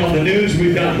KWKRN on the news.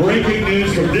 We've got breaking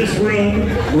news from this room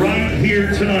right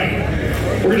here tonight.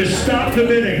 We're going to stop the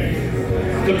bidding.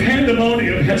 The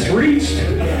pandemonium has reached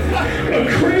a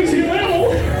crazy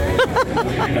level,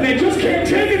 and they just can't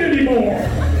take it anymore.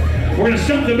 We're going to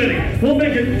stop the bidding. We'll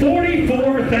make it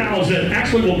 44,000.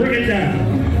 Actually, we'll bring it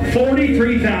down.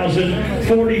 43,000,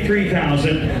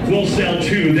 43,000. We'll sell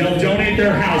two. They'll donate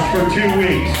their house for 2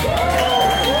 weeks.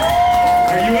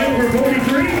 Are you in for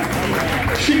 43?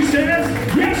 She says,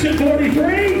 yes at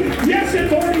 43. Yes at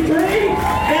 43.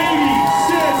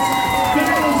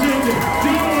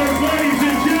 $86,000. Ladies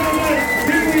and gentlemen,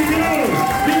 here we go.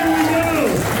 Here we go.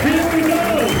 Here we go.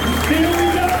 Here we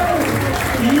go.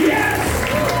 Yes.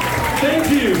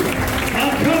 Thank you.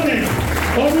 I'm coming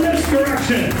over this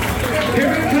direction.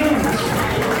 Here it comes.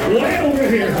 Way over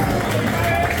here.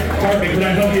 Pardon me, can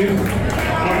I help you?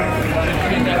 All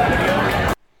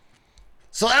right.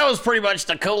 So that was pretty much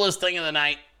the coolest thing of the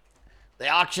night. They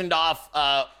auctioned off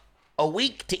a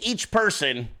week to each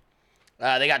person.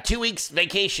 They got 2 weeks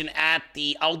vacation at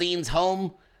the Aldean's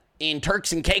home in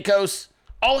Turks and Caicos.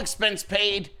 All expense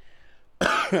paid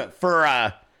for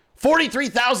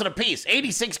 $43,000 apiece.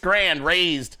 86 grand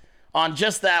raised on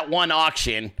just that one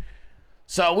auction.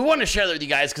 So we wanted to share that with you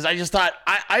guys because I just thought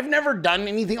I've never done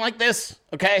anything like this.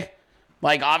 Okay,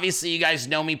 like obviously you guys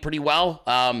know me pretty well.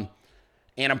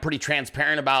 And I'm pretty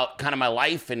transparent about kind of my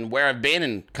life and where I've been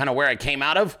and kind of where I came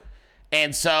out of.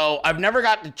 And so I've never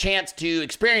got the chance to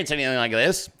experience anything like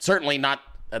this. Certainly not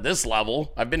at this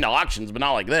level. I've been to auctions, but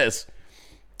not like this.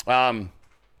 And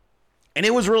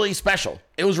it was really special.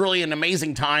 It was really an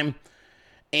amazing time.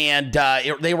 And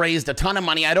they raised a ton of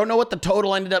money. I don't know what the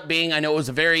total ended up being. I know it was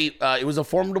it was a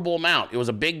formidable amount. It was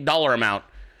a big dollar amount.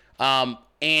 And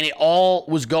it all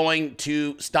was going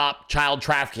to stop child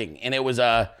trafficking. And it was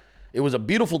a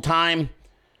beautiful time,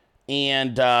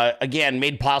 and again,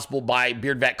 made possible by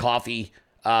Beard Vet Coffee.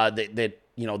 That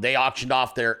they auctioned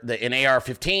off an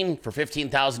AR-15 for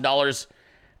 $15,000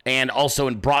 and also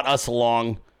brought us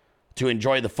along to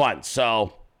enjoy the fun.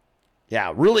 So,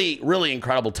 yeah, really, really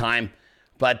incredible time.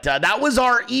 But that was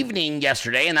our evening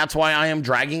yesterday, and that's why I am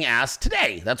dragging ass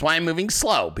today. That's why I'm moving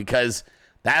slow, because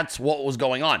that's what was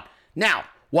going on. Now,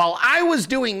 while I was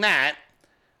doing that,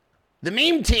 the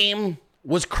meme team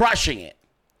was crushing it.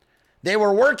 They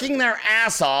were working their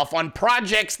ass off on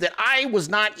projects that I was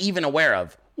not even aware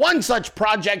of. One such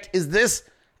project is this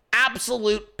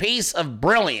absolute piece of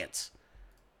brilliance.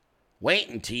 Wait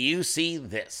until you see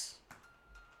this.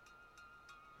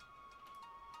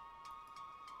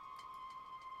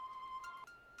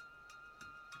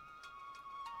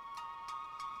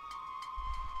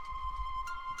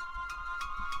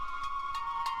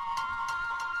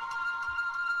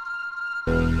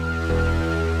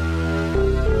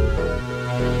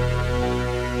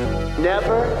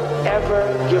 Never, ever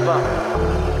give up.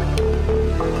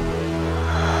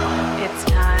 It's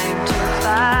time to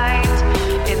fight.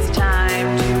 It's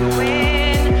time to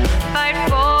win. Fight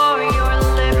for your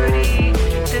liberty.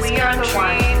 This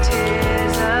country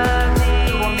is of thee.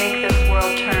 Who will make this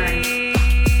world turn.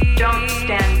 Don't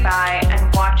stand by and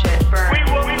watch it burn. We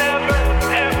will never,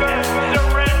 ever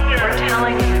surrender. We're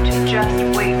telling you to just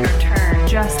wait your turn.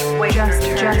 Just wait your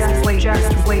turn. Just wait.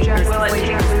 Will it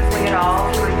take losing it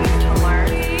all for you to learn?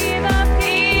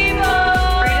 Freedom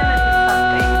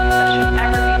isn't something that should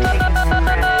ever be taken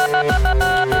for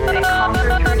granted. They conquer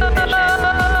through division.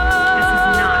 This is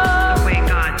not the way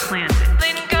God planned it.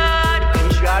 In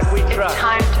God we trust. It's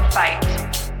time to fight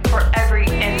for every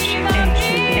inch you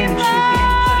can.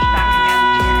 Push back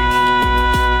against tyranny.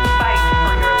 Fight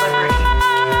for your liberty.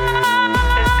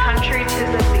 This country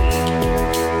 'tis of thee.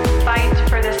 Fight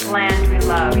for this land we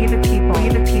love. We the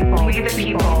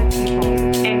people.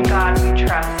 In God we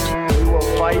trust. We will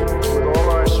fight with all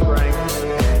our strength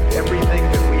and everything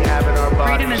that we have in our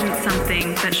bodies. Freedom isn't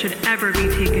something that should ever be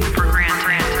taken for granted.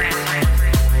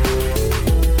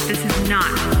 This is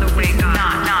not the way God.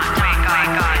 Not the way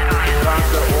God.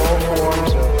 Conquer all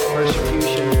forms of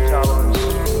persecution, intolerance,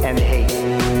 and hate.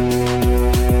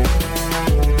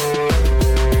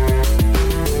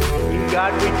 In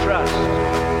God we trust.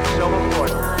 So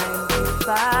important. Time to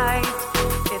fight.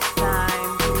 It's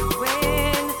time to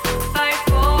win. Fight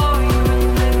for your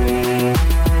liberty.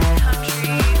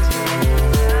 Country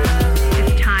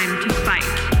it's time to fight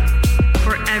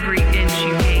for every inch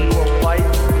you gain. We will fight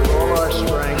with all our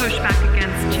strength. Push back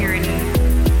against tyranny.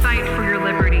 Fight for your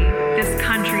liberty. This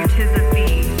country 'tis of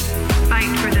thee.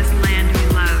 Fight for this land we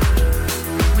love.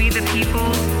 We the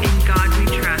people, in God we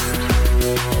trust.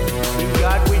 In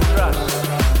God we trust.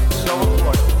 So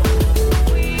important.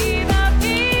 We the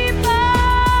people.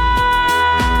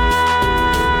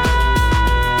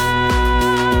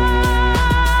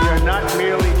 We are not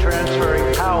merely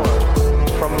transferring power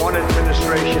from one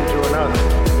administration to another,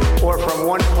 or from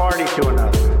one party to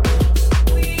another.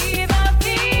 We the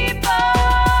people.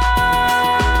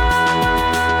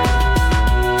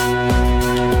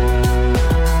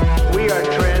 We are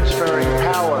transferring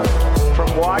power from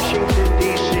Washington,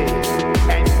 D.C.,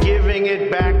 and giving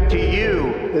it back to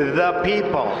you, the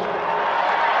people.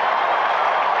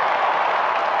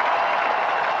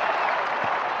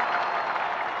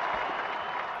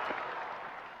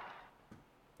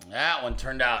 That one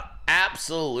turned out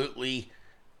absolutely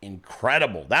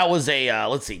incredible. That was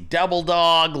a, Double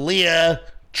Dog, Leah,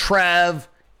 Trev,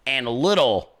 and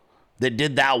Little that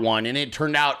did that one, and it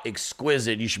turned out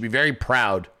exquisite. You should be very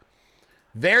proud.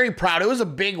 Very proud. It was a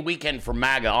big weekend for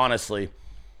MAGA, honestly.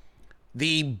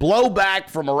 The blowback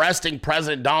from arresting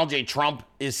President Donald J. Trump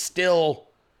is still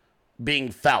being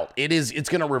felt. It's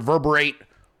going to reverberate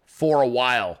for a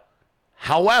while.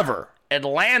 However,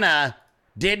 Atlanta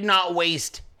did not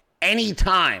waste any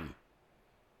time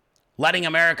letting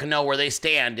America know where they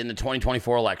stand in the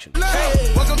 2024 election.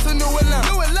 Hey, welcome to New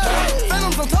Atlanta. New Atlanta.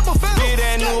 Phantoms on top of phantoms. Get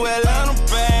that New Atlanta,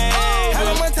 baby.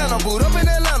 Hannah Montana, boot up in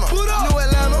Atlanta. Boot up. New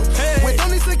Atlanta. Hey. With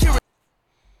only security.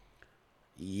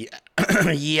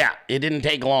 Yeah, it didn't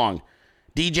take long.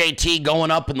 DJT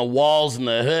going up in the walls in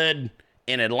the hood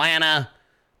in Atlanta.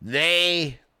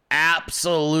 They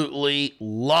absolutely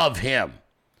love him.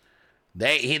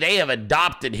 They have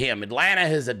adopted him. Atlanta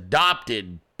has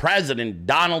adopted President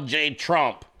Donald J.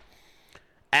 Trump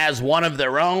as one of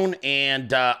their own.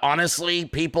 And honestly,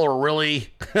 people are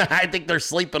really, I think they're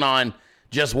sleeping on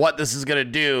just what this is going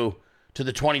to do to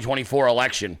the 2024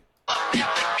 election.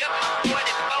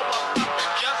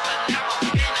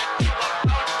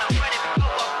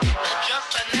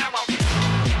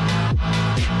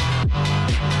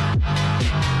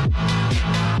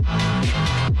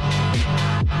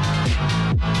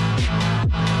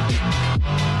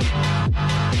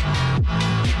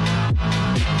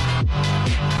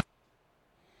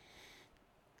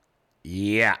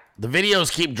 Yeah, the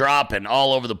videos keep dropping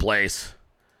all over the place.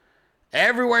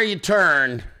 Everywhere you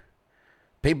turn,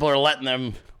 people are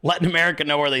letting America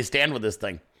know where they stand with this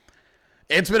thing.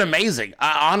 It's been amazing.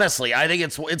 Honestly, I think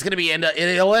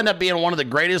it'll end up being one of the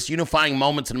greatest unifying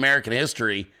moments in American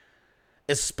history,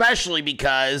 especially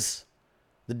because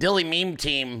the Dilley meme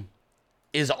team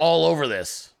is all over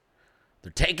this.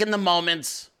 They're taking the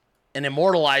moments and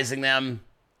immortalizing them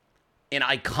in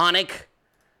iconic,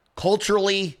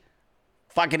 culturally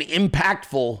fucking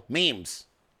impactful memes.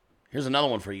 Here's another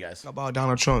one for you guys. About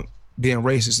Donald Trump being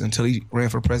racist until he ran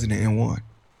for president and won.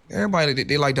 Everybody,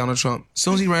 they like Donald Trump. As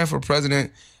soon as he ran for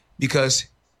president, because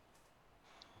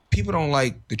people don't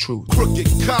like the truth. Crooked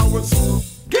cowards.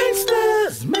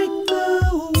 Gangsters make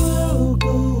the world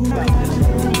go round.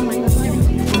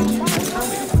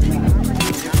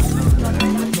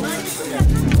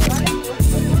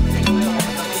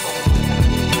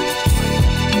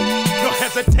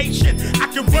 Hesitation. I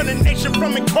can run a nation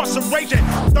from incarceration.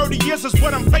 30 years is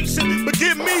what I'm facing, but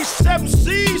give me 7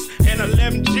 C's and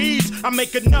 11 G's. I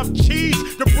make enough cheese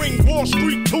to bring Wall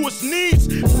Street to its knees.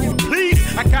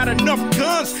 Please, I got enough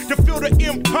guns to fill the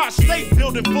Empire State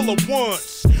Building full of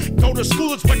ones. Go to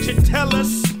school is what you tell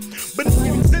us. But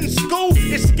niggas in school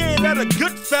is scared of the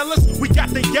good fellas. We got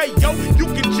the yayo, you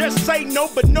can just say no,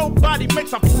 but nobody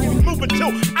makes a move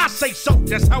until I say so.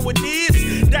 That's how it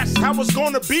is, that's how it's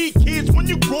gonna be. Kids, when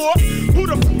you grow up, who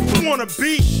the you wanna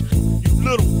be? You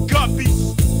little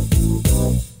guppies.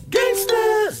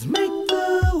 Gangsters make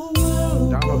the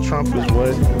world. Donald Trump is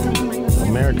what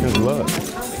Americans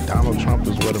love. Donald Trump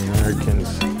is what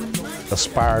Americans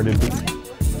aspire to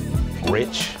be.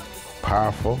 Rich,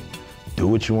 powerful. Do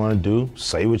what you want to do,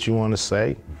 say what you want to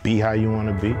say, be how you want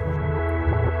to be.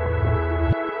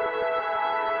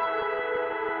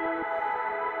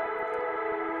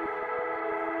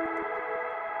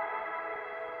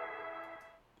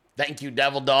 Thank you,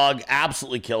 Devil Dog.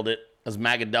 Absolutely killed it. As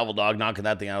MAGA Devil Dog knocking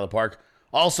that thing out of the park.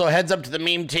 Also, heads up to the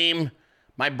meme team.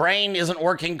 My brain isn't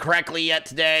working correctly yet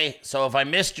today, so if I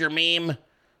missed your meme,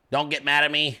 don't get mad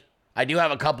at me. I do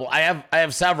have a couple. I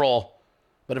have several,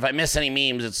 but if I miss any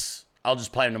memes, I'll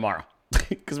just play them tomorrow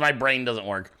because my brain doesn't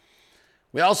work.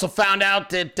 We also found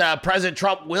out that President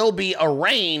Trump will be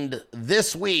arraigned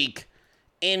this week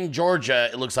in Georgia,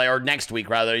 it looks like, or next week,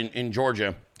 rather, in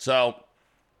Georgia. So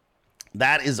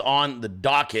that is on the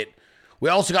docket. We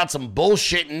also got some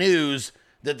bullshit news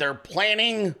that they're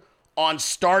planning on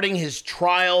starting his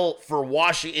trial for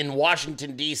in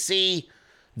Washington, D.C.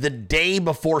 the day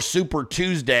before Super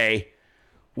Tuesday,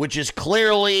 which is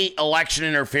clearly election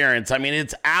interference. I mean,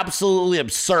 it's absolutely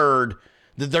absurd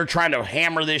that they're trying to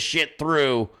hammer this shit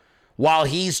through while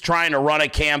he's trying to run a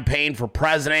campaign for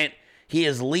president. He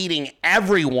is leading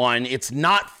everyone. It's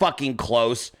not fucking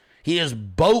close. He is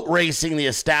boat racing the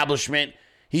establishment.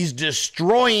 He's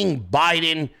destroying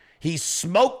Biden. He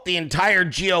smoked the entire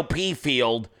GOP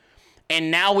field.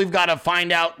 And now we've got to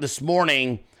find out this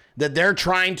morning that they're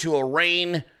trying to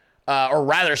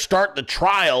start the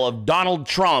trial of Donald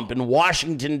Trump in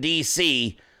Washington,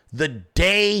 D.C. the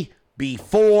day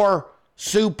before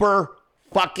Super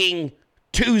fucking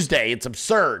Tuesday. It's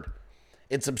absurd.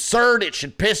 It's absurd. It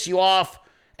should piss you off.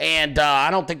 And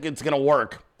I don't think it's going to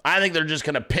work. I think they're just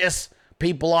going to piss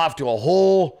people off to a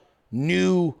whole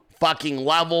new fucking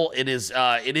level. It is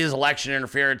election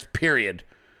interference, period.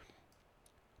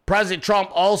 President Trump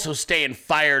also staying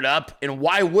fired up. And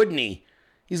why wouldn't he?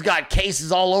 He's got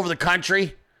cases all over the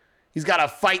country. He's got to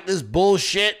fight this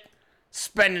bullshit,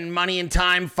 spending money and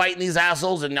time fighting these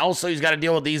assholes, and also he's got to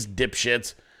deal with these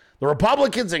dipshits. The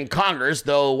Republicans in Congress,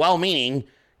 though well-meaning,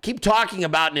 keep talking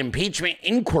about an impeachment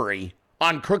inquiry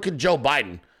on crooked Joe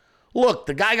Biden. Look,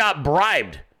 the guy got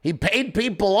bribed. He paid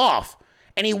people off,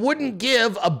 and he wouldn't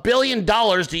give $1 billion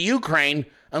to Ukraine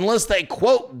unless they,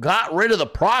 quote, got rid of the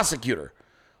prosecutor.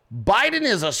 Biden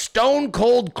is a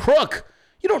stone-cold crook.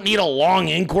 You don't need a long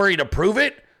inquiry to prove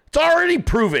it. It's already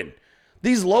proven.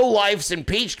 These lowlifes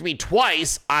impeached me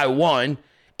twice, I won,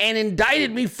 and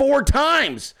indicted me 4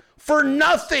 times for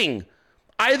nothing.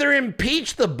 Either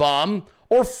impeach the bum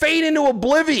or fade into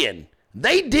oblivion.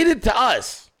 They did it to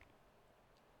us.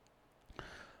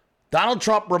 Donald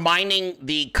Trump reminding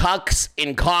the cucks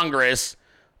in Congress,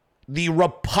 the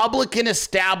Republican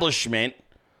establishment,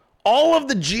 all of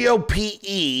the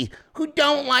GOP who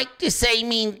don't like to say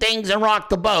mean things and rock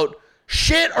the boat,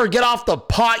 shit or get off the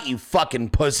pot, you fucking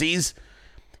pussies.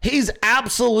 He's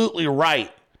absolutely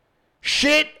right.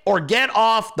 Shit or get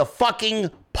off the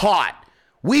fucking pot.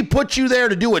 We put you there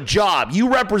to do a job.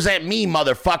 You represent me,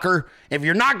 motherfucker. If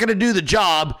you're not going to do the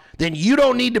job, then you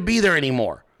don't need to be there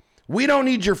anymore. We don't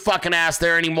need your fucking ass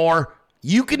there anymore.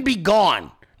 You can be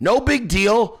gone. No big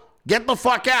deal. Get the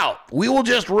fuck out. We will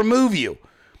just remove you.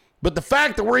 But the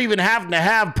fact that we're even having to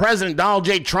have President Donald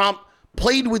J. Trump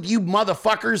plead with you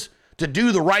motherfuckers to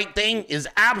do the right thing is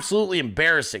absolutely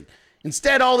embarrassing.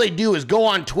 Instead, all they do is go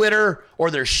on Twitter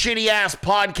or their shitty ass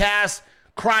podcasts,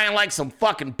 crying like some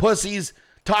fucking pussies,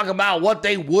 talk about what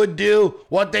they would do,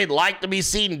 what they'd like to be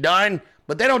seen done,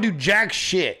 but they don't do jack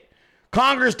shit.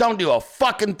 Congress don't do a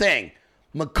fucking thing.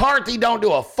 McCarthy don't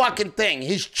do a fucking thing.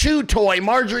 His chew toy,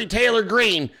 Marjorie Taylor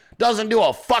Greene, doesn't do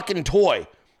a fucking toy.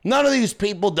 None of these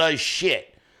people does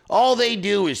shit. All they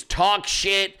do is talk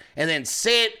shit and then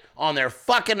sit on their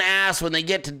fucking ass when they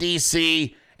get to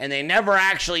DC, and they never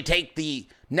actually take the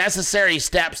necessary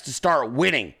steps to start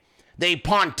winning. They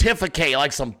pontificate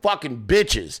like some fucking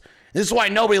bitches. This is why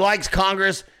nobody likes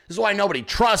Congress. This is why nobody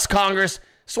trusts Congress.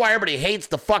 This is why everybody hates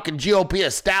the fucking GOP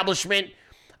establishment.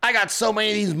 I got so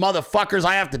many of these motherfuckers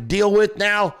I have to deal with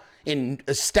now in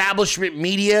establishment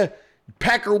media.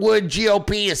 Peckerwood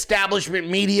GOP establishment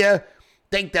media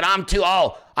think that I'm too,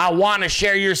 I want to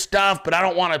share your stuff, but I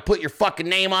don't want to put your fucking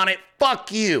name on it.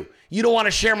 Fuck you. You don't want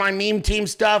to share my meme team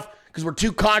stuff because we're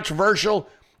too controversial.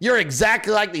 You're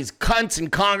exactly like these cunts in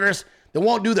Congress that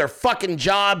won't do their fucking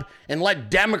job and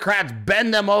let Democrats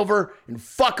bend them over and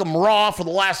fuck them raw for the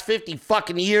last 50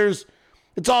 fucking years.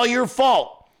 It's all your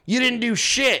fault. You didn't do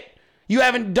shit. You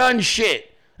haven't done shit.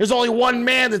 There's only one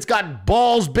man that's got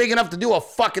balls big enough to do a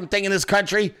fucking thing in this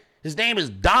country. His name is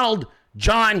Donald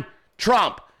John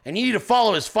Trump, and you need to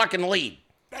follow his fucking lead.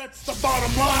 That's the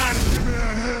bottom line,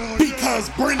 because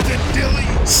Brenden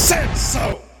Dilley said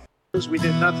so. We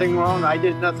did nothing wrong. I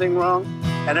did nothing wrong.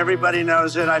 And everybody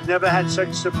knows it. I've never had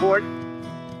such support.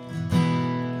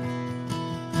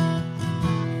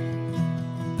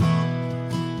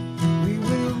 We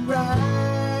will rise.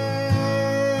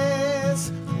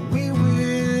 We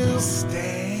will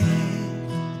stand.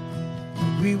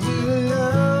 We will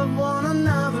love one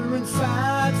another and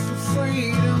fight for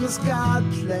freedom as God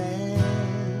planned.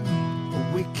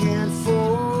 We can't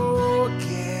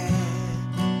forget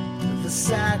the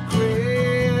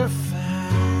sacrifice.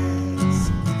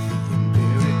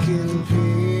 American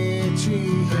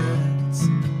patriots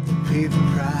pay the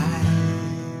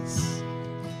price.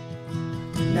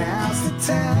 Now's the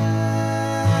time.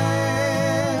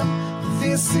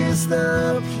 This is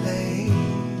the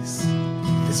place.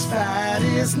 This fight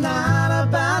is not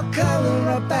about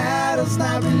color or battles,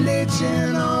 not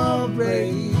religion or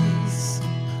race.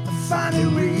 I finally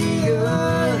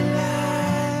realized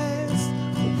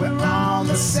we're on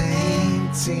the same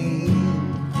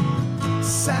team.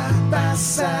 Side by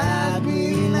side,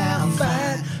 we now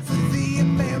fight for the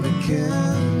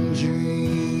American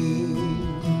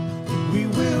dream. We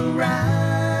will rise,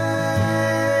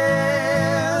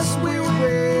 we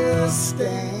will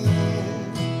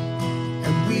stand,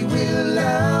 and we will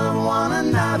love one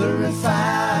another and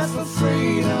fight for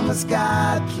freedom as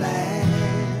God planned.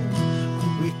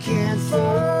 We can't forget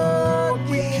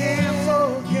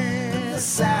the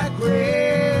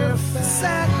sacrifice.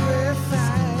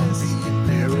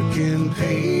 American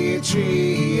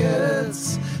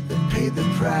patriots that paid the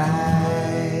price.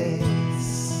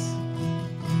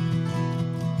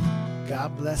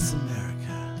 God bless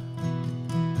America.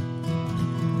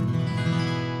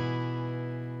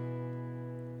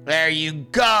 There you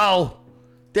go.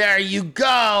 There you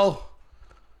go.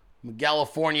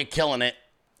 California killing it,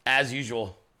 as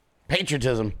usual.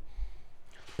 Patriotism.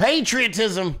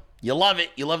 Patriotism. You love it.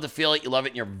 You love to feel it. You love it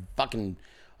in your fucking...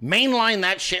 Mainline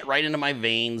that shit right into my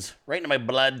veins, right into my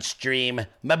bloodstream.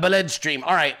 My bloodstream.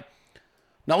 All right.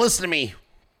 Now listen to me.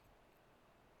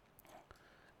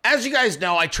 As you guys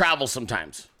know, I travel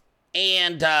sometimes.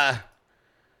 And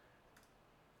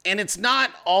it's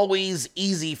not always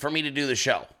easy for me to do the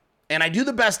show. And I do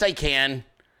the best I can.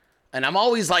 And I'm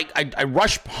always like, I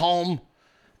rush home.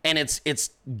 And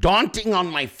it's daunting on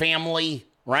my family,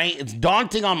 right? It's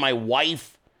daunting on my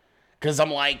wife. Because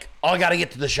I'm like, I got to get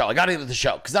to the show.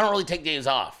 Because I don't really take days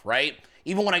off, right?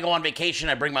 Even when I go on vacation,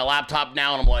 I bring my laptop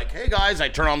now and I'm like, hey guys, I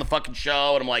turn on the fucking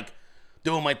show and I'm like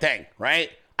doing my thing,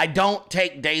 right? I don't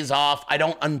take days off. I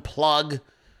don't unplug.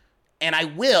 And I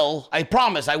will, I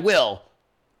promise I will,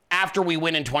 after we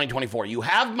win in 2024. You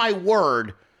have my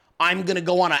word, I'm going to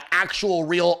go on an actual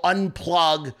real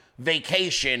unplug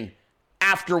vacation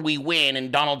after we win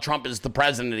and Donald Trump is the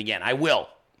president again. I will.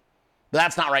 But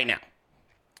that's not right now.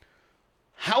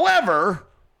 However,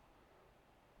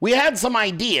 we had some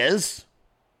ideas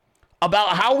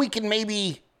about how we can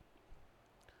maybe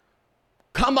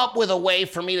come up with a way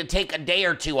for me to take a day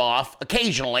or two off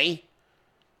occasionally,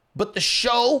 but the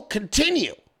show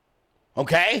continue,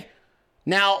 okay?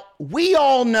 Now, we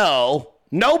all know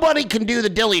Nobody can do the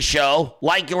Dilley Show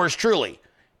like yours truly.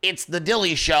 It's the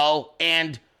Dilley Show,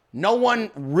 and no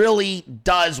one really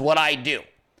does what I do.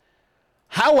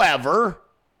 However,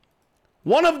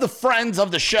 one of the friends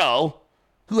of the show,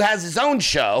 who has his own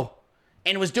show,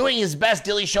 and was doing his best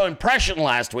Dilley Show impression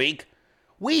last week,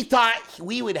 we thought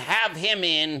we would have him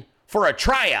in for a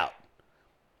tryout.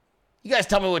 You guys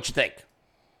tell me what you think.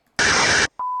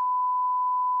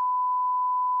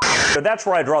 But that's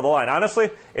where I draw the line. Honestly,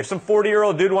 if some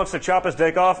 40-year-old dude wants to chop his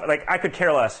dick off, like, I could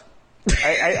care less.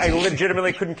 I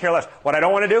legitimately couldn't care less. What I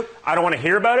don't want to do, I don't want to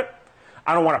hear about it.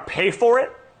 I don't want to pay for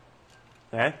it.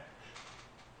 Okay?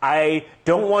 I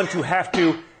don't want to have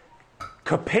to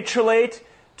capitulate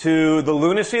to the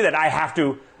lunacy that I have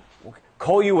to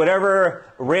call you whatever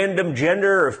random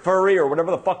gender or furry or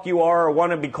whatever the fuck you are or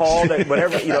want to be called,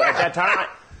 whatever, at that time.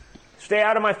 Stay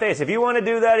out of my face. If you want to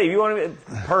do that, if you want to,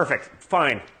 perfect,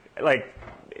 fine. Like,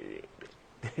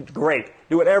 great.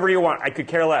 Do whatever you want. I could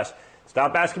care less.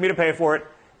 Stop asking me to pay for it.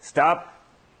 Stop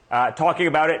talking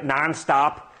about it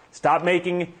nonstop. Stop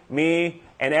making me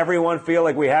and everyone feel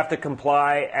like we have to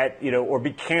comply or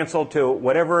be canceled to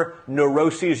whatever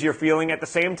neuroses you're feeling at the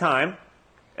same time.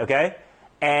 Okay?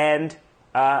 And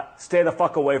stay the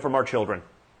fuck away from our children.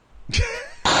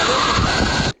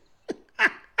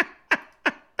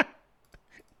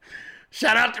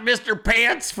 Shout out to Mr.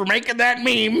 Pants for making that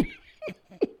meme.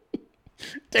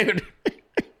 Dude.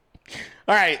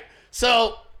 All right.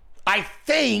 So I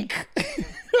think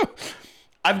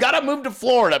I've got to move to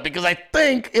Florida because I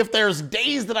think if there's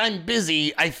days that I'm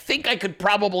busy, I think I could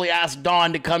probably ask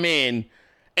Don to come in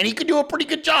and he could do a pretty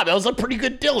good job. That was a pretty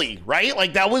good Dilley, right?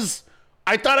 Like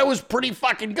I thought it was pretty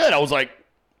fucking good. I was like,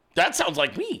 that sounds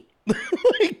like me.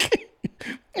 Like,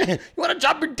 you want to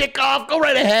chop your dick off? Go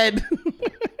right ahead.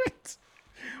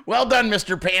 Well done,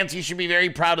 Mr. Pants. You should be very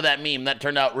proud of that meme. That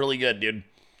turned out really good, dude.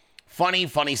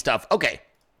 Funny stuff. Okay.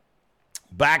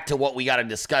 Back to what we got to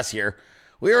discuss here.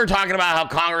 We were talking about how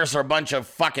Congress are a bunch of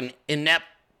fucking inept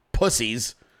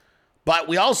pussies, but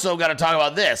we also got to talk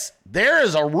about this. There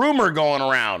is a rumor going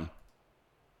around.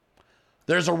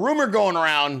 There's a rumor going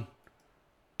around,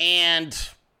 and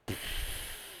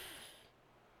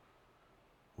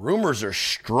rumors are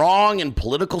strong in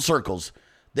political circles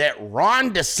that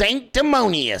Ron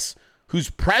DeSanctimonious, whose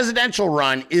presidential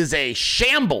run is a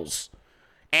shambles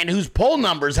and whose poll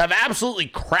numbers have absolutely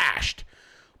crashed,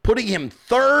 putting him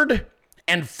third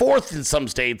and fourth in some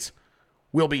states,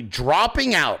 will be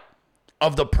dropping out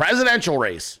of the presidential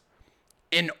race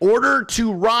in order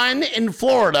to run in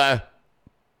Florida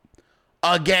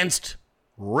against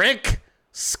Rick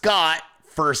Scott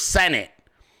for Senate.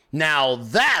 Now,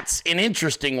 that's an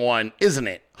interesting one, isn't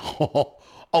it?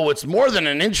 Oh, it's more than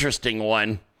an interesting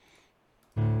one.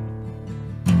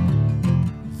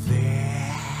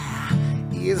 There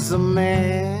is a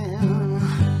man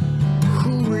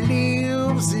who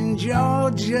lives in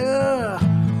Georgia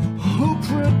who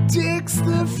predicts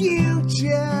the future.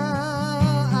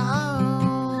 Yeah.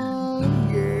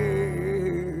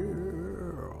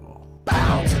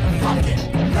 Bow to the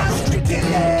fucking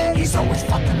Nostradamus. He's always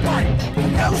fucking right.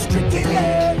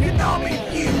 Nostradamus, you know me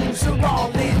views are all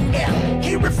in there.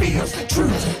 He reveals the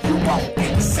truth you won't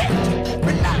accept.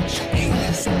 Relax your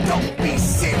anus, don't be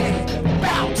silly.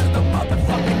 Bow to the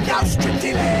motherfucking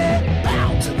Nostradamus.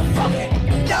 Bow to the fucking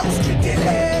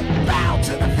Nostradamus. Bow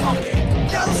to the fucking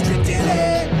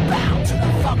Nostradamus. Bow to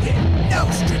the fucking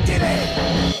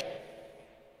Nostradamus.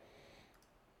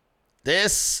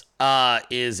 This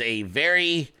is a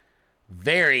very,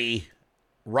 very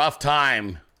rough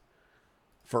time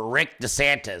for Rick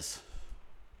DeSantis.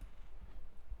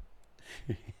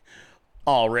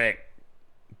 Oh, Rick.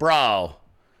 Bro.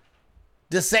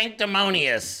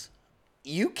 DeSanctimonious.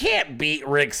 You can't beat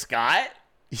Rick Scott.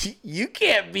 You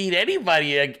can't beat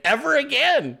anybody ever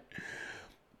again.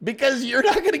 Because you're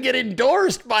not going to get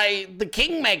endorsed by the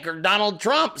kingmaker, Donald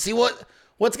Trump. See,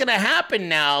 what's going to happen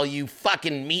now, you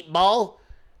fucking meatball,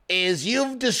 is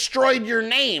you've destroyed your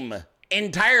name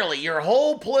entirely. Your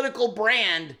whole political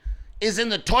brand is in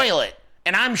the toilet,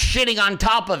 and I'm shitting on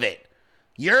top of it.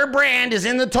 Your brand is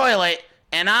in the toilet,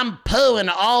 and I'm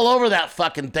pooing all over that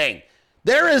fucking thing.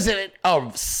 There isn't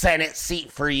a Senate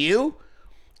seat for you.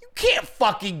 You can't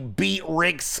fucking beat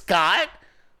Rick Scott.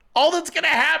 All that's going to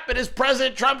happen is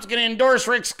President Trump's going to endorse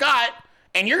Rick Scott,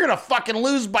 and you're going to fucking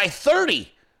lose by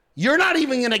 30. You're not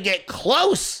even going to get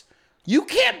close. You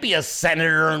can't be a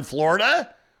senator in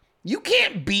Florida. You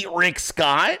can't beat Rick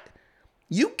Scott.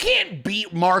 You can't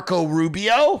beat Marco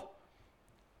Rubio.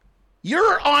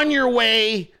 You're on your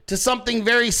way to something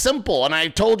very simple, and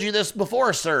I've told you this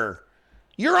before, sir.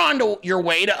 You're on your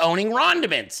way to owning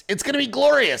Rondiments. It's going to be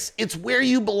glorious. It's where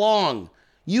you belong.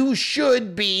 you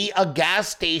should be a gas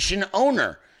station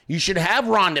owner. You should have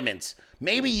rondiments.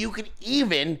 Maybe you could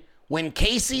even, when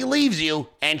Casey leaves you,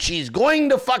 and she's going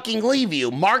to fucking leave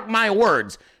you, mark my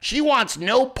words, she wants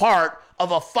no part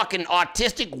of a fucking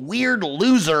autistic weird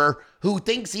loser who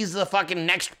thinks he's the fucking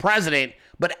next president,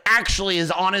 but actually is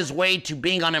on his way to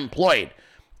being unemployed.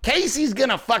 Casey's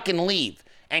gonna fucking leave.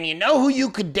 And you know who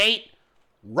you could date?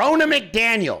 Rona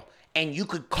McDaniel. And you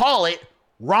could call it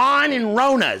Ron and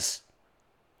Rona's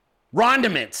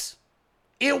Rondiments.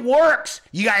 It works.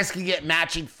 You guys can get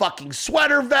matching fucking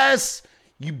sweater vests.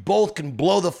 You both can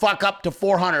blow the fuck up to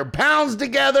 400 pounds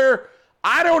together.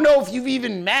 I don't know if you've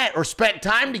even met or spent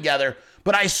time together,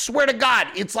 but I swear to God,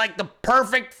 it's like the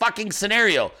perfect fucking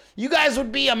scenario. You guys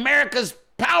would be America's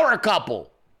power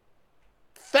couple.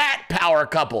 Fat power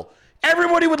couple.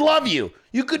 Everybody would love you.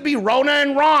 You could be Rona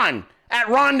and Ron at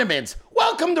Rondiments.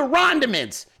 Welcome to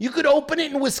Rondiments. You could open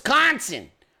it in Wisconsin.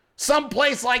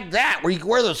 Someplace like that where you can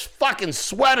wear those fucking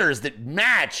sweaters that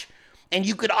match, and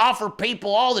you could offer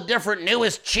people all the different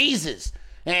newest cheeses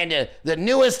and the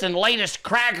newest and latest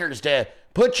crackers to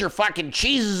put your fucking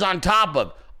cheeses on top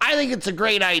of. I think it's a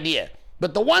great idea.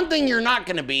 But the one thing you're not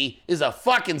going to be is a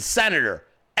fucking senator,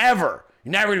 ever.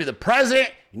 You're never going to be the president.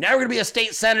 You're never going to be a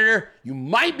state senator. You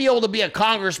might be able to be a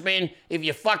congressman if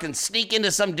you fucking sneak into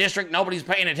some district nobody's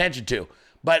paying attention to.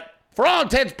 But for all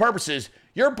intents and purposes,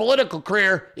 your political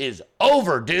career is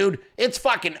over, dude. It's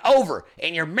fucking over.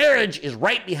 And your marriage is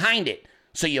right behind it.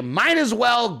 So you might as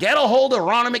well get a hold of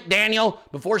Ronna McDaniel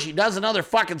before she does another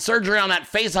fucking surgery on that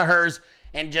face of hers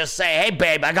and just say, hey,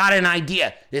 babe, I got an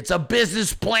idea. It's a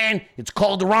business plan. It's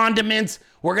called Rondiments.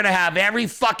 We're going to have every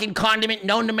fucking condiment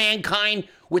known to mankind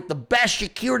with the best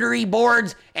charcuterie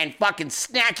boards and fucking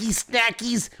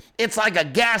snackies. It's like a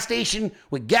gas station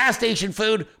with gas station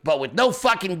food, but with no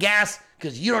fucking gas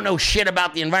because you don't know shit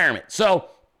about the environment. So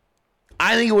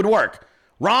I think it would work.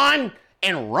 Ron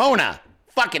and Rona,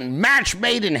 fucking match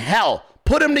made in hell.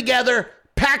 Put them together,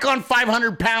 pack on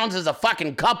 500 pounds as a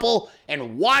fucking couple,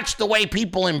 and watch the way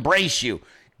people embrace you.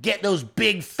 Get those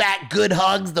big, fat, good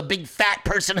hugs, the big fat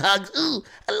person hugs. Ooh,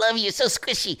 I love you, so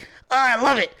squishy. Oh, I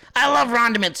love it. I love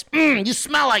Rondiments. You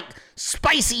smell like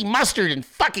spicy mustard and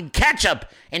fucking ketchup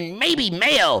and maybe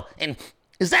mayo. And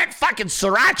is that fucking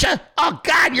sriracha? Oh,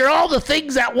 God, you're all the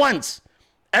things at once.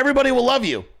 Everybody will love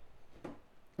you.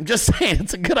 I'm just saying,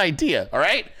 it's a good idea, all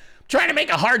right? I'm trying to make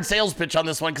a hard sales pitch on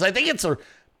this one because I think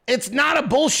it's not a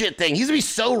bullshit thing. He's going to be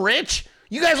so rich.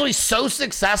 You guys will be so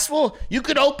successful, you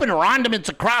could open Rondiments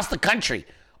across the country,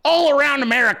 all around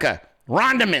America.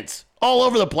 Rondiments, all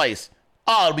over the place.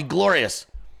 Oh, it'll be glorious.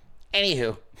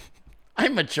 Anywho,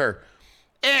 I'm mature.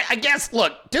 I guess,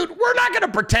 look, dude, we're not going to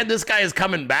pretend this guy is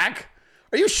coming back.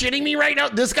 Are you shitting me right now?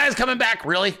 This guy's coming back,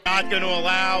 really? Not going to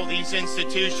allow these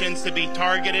institutions to be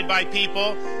targeted by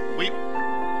people.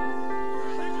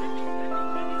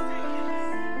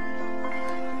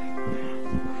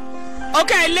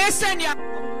 Okay, listen, y'all.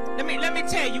 Let me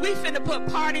tell you, we finna put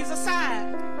parties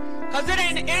aside. Cause it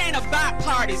ain't about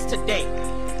parties today.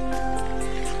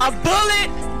 A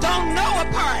bullet don't know a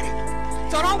party.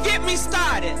 So don't get me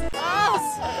started.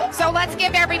 So let's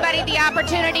give everybody the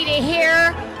opportunity to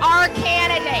hear our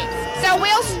candidates. So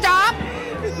we'll stop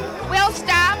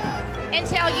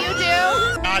until you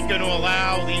do. Not going to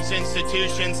allow these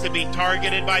institutions to be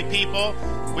targeted by people.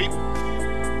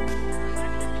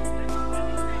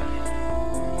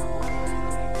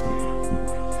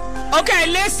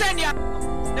 Okay, listen, y'all.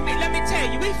 Let me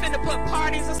tell you, we finna put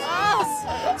parties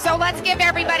aside. So let's give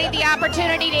everybody the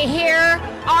opportunity to hear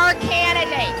our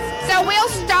candidates. So we'll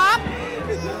stop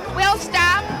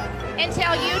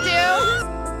until you do.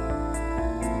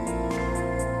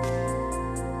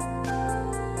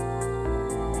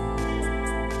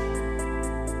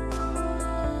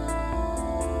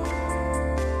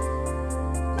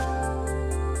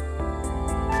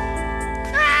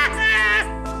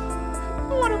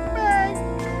 What a bag.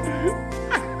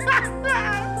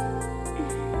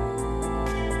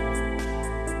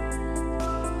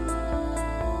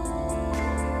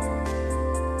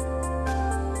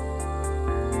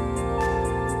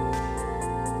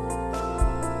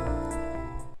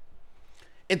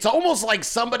 It's almost like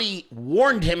somebody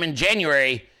warned him in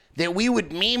January that we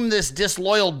would meme this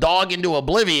disloyal dog into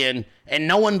oblivion, and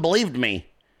no one believed me.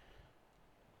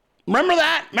 Remember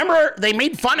that? Remember they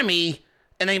made fun of me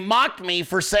and they mocked me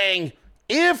for saying,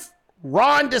 if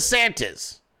Ron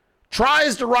DeSantis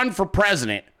tries to run for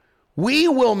president, we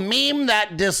will meme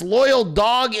that disloyal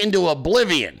dog into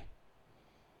oblivion.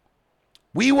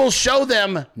 We will show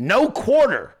them no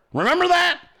quarter. Remember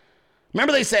that?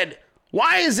 Remember they said,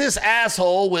 why is this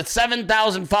asshole with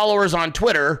 7,000 followers on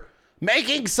Twitter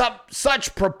making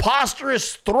such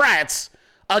preposterous threats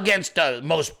against the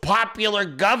most popular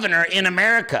governor in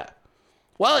America?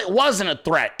 Well, it wasn't a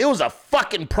threat. It was a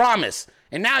fucking promise.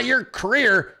 And now your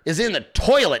career is in the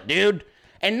toilet, dude.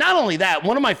 And not only that,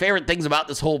 one of my favorite things about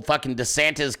this whole fucking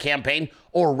DeSantis campaign,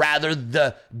 or rather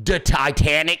the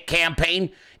Titanic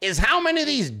campaign, is how many of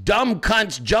these dumb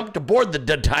cunts jumped aboard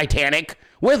the Titanic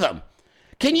with him.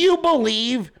 Can you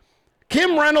believe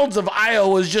Kim Reynolds of Iowa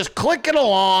was just clicking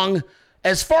along?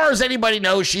 As far as anybody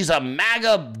knows, she's a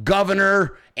MAGA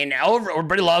governor, and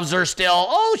everybody loves her still.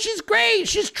 Oh, she's great.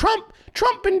 She's Trump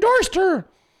endorsed her.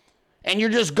 And you're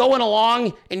just going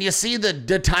along, and you see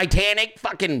the Titanic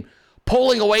fucking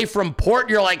pulling away from port.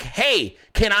 You're like, hey,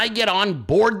 can I get on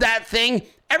board that thing?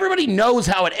 Everybody knows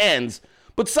how it ends.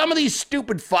 But some of these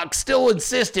stupid fucks still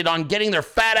insisted on getting their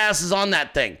fat asses on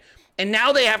that thing. And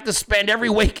now they have to spend every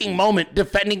waking moment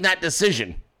defending that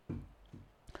decision.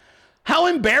 How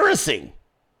embarrassing.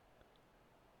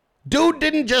 Dude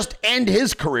didn't just end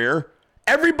his career.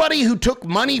 Everybody who took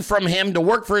money from him to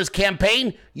work for his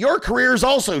campaign, your career is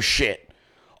also shit.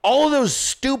 All of those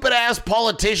stupid ass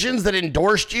politicians that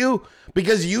endorsed you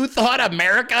because you thought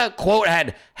America, quote,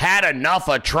 had enough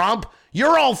of Trump,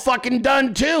 you're all fucking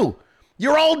done too.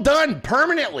 You're all done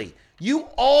permanently. You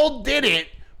all did it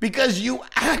because you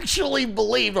actually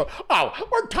believe, oh,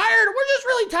 we're tired. We're just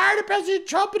really tired of President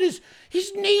Trump and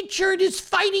his nature and his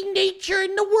fighting nature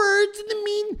and the words and the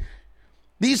mean.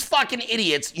 These fucking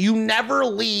idiots, you never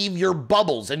leave your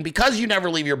bubbles. And because you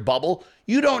never leave your bubble,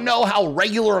 you don't know how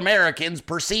regular Americans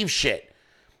perceive shit.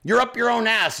 You're up your own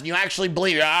ass and you actually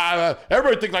believe,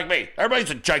 everybody thinks like me.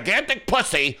 Everybody's a gigantic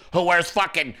pussy who wears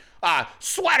fucking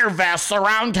sweater vests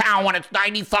around town when it's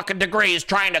 90 fucking degrees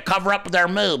trying to cover up their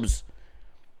moobs.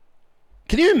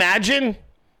 Can you imagine?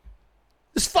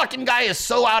 This fucking guy is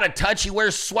so out of touch, he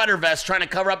wears sweater vests trying to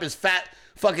cover up his fat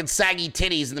fucking saggy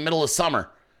titties in the middle of summer.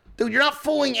 Dude, you're not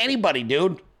fooling anybody,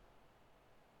 dude.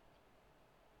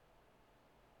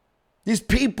 These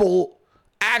people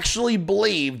actually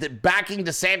believe that backing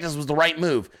DeSantis was the right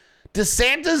move.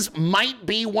 DeSantis might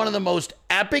be one of the most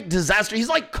epic disasters. He's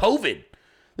like COVID.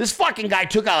 This fucking guy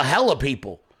took out hella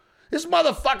people. This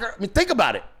motherfucker, I mean, think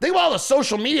about it. Think about all the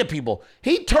social media people.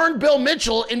 He turned Bill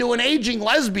Mitchell into an aging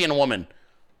lesbian woman.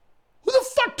 Who the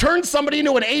fuck turned somebody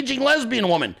into an aging lesbian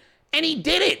woman? And he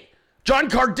did it. John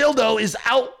Cardillo is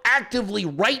out actively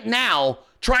right now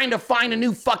trying to find a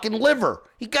new fucking liver.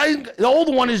 The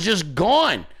old one is just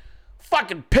gone.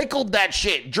 Fucking pickled that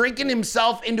shit, drinking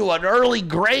himself into an early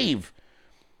grave.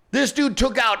 This dude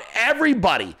took out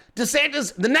everybody.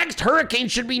 DeSantis, the next hurricane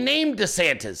should be named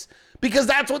DeSantis because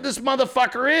that's what this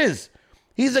motherfucker is.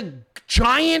 He's a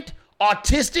giant,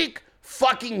 autistic,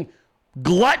 fucking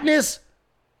gluttonous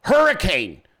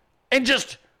hurricane. And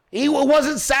just, he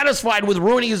wasn't satisfied with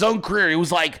ruining his own career. He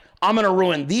was like, I'm going to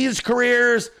ruin these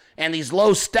careers and these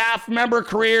low staff member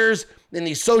careers and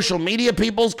these social media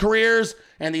people's careers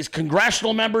and these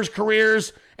congressional members'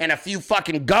 careers and a few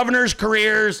fucking governors'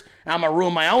 careers. And I'm going to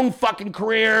ruin my own fucking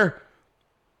career.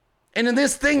 And then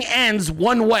this thing ends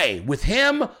one way, with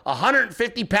him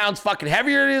 150 pounds fucking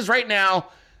heavier than it is right now,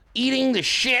 eating the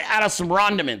shit out of some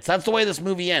rondiments. That's the way this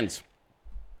movie ends.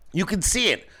 You can see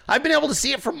it. I've been able to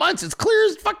see it for months. It's clear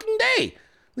as fucking day.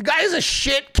 The guy is a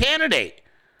shit candidate.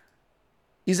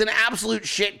 He's an absolute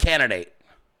shit candidate.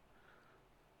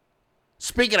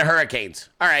 Speaking of hurricanes,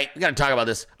 all right, we got to talk about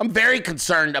this. I'm very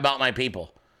concerned about my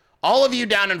people. All of you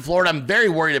down in Florida, I'm very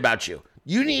worried about you.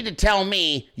 You need to tell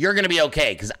me you're going to be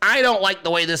okay, because I don't like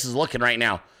the way this is looking right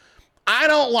now. I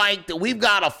don't like that we've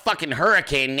got a fucking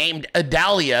hurricane named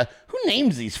Adalia. Who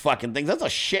names these fucking things? That's a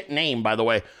shit name, by the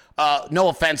way. No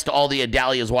offense to all the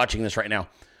Adalias watching this right now.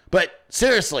 But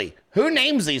seriously, who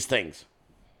names these things?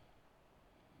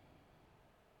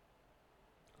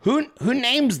 Who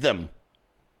names them?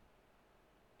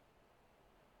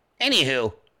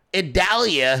 Anywho,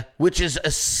 Idalia, which is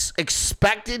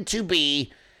expected to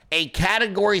be a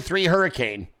Category 3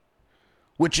 hurricane,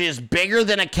 which is bigger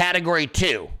than a Category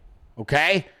 2,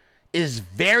 okay, is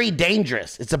very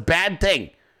dangerous. It's a bad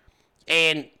thing.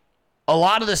 And a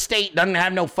lot of the state doesn't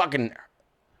have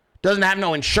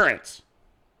no insurance.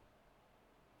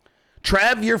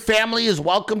 Trev, your family is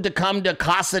welcome to come to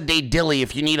Casa de Dilley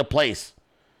if you need a place.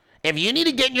 If you need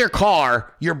to get in your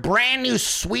car, your brand new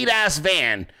sweet-ass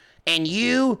van, and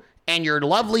you and your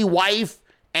lovely wife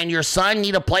and your son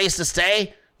need a place to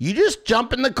stay, you just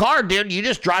jump in the car, dude. You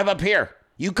just drive up here.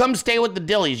 You come stay with the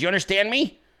Dilleys. You understand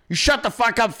me? You shut the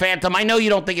fuck up, Phantom. I know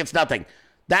you don't think it's nothing.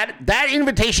 That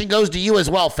invitation goes to you as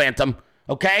well, Phantom.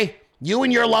 Okay? You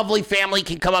and your lovely family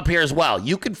can come up here as well.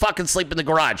 You can fucking sleep in the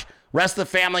garage. Rest of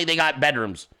the family, they got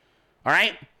bedrooms. All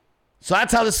right? So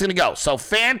that's how this is going to go. So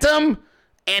Phantom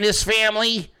and his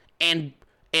family and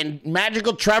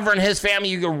Magical Trevor and his family,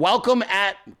 you're welcome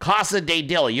at Casa de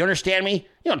Dilley. You understand me?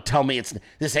 You don't tell me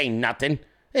this ain't nothing.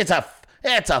 It's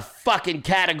a fucking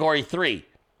category 3.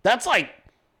 That's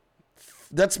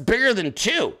bigger than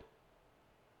 2.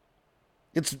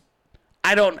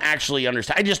 I don't actually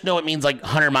understand. I just know it means like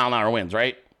 100-mile-an-hour winds,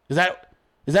 right? Is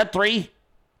that 3?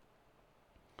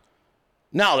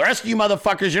 No, the rest of you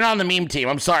motherfuckers, you're not on the meme team.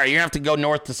 I'm sorry. You're going to have to go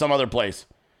north to some other place.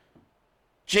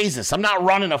 Jesus, I'm not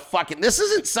running a fucking... This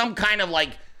isn't some kind of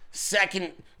like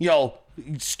second,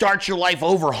 start your life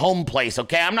over home place,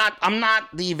 okay? I'm not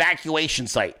the evacuation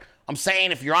site. I'm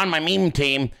saying if you're on my meme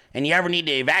team and you ever need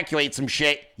to evacuate some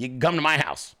shit, you can come to my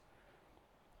house.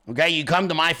 Okay? You come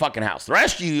to my fucking house. The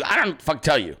rest of you, I don't fuck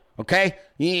tell you, okay?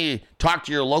 You need to talk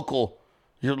to your local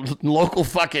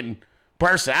fucking...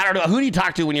 person. I don't know. Who do you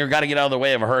talk to when you've got to get out of the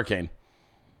way of a hurricane?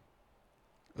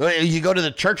 You go to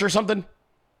the church or something?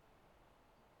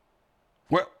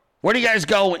 Where do you guys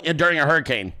go during a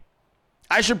hurricane?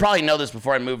 I should probably know this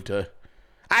before I move to...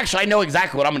 Actually, I know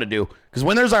exactly what I'm going to do. Because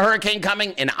when there's a hurricane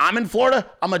coming and I'm in Florida,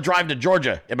 I'm going to drive to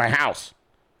Georgia at my house.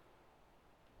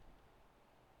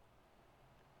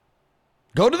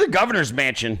 Go to the governor's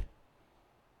mansion.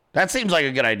 That seems like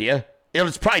a good idea. It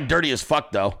was probably dirty as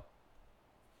fuck, though.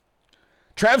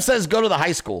 Trev says go to the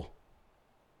high school.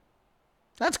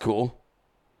 That's cool.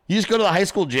 You just go to the high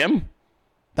school gym?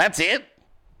 That's it?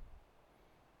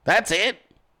 That's it?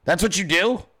 That's what you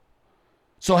do?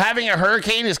 So having a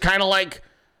hurricane is kind of like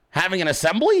having an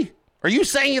assembly? Are you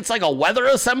saying it's like a weather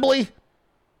assembly?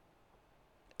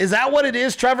 Is that what it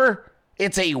is, Trevor?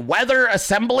 It's a weather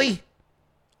assembly?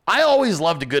 I always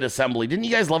loved a good assembly. Didn't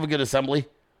you guys love a good assembly?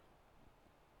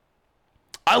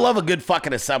 I love a good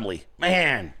fucking assembly.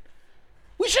 Man.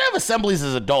 We should have assemblies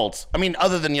as adults. I mean,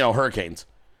 other than, hurricanes.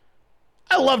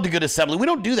 I loved a good assembly. We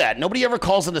don't do that. Nobody ever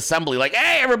calls an assembly like,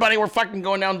 hey, everybody, we're fucking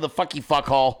going down to the fuck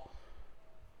hall.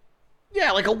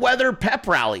 Yeah, like a weather pep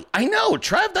rally. I know,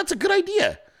 Trev, that's a good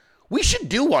idea. We should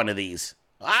do one of these.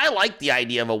 I like the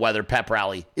idea of a weather pep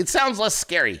rally. It sounds less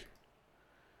scary.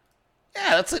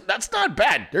 Yeah, that's not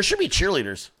bad. There should be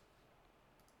cheerleaders.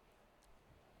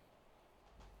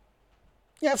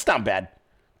 Yeah, it's not bad.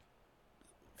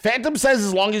 Phantom says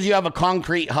as long as you have a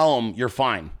concrete home, you're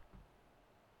fine.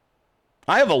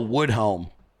 I have a wood home,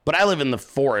 but I live in the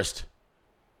forest.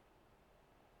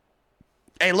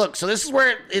 Hey, look, so this is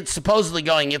where it's supposedly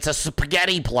going. It's a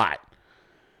spaghetti plot.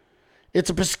 It's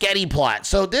a pescetti plot.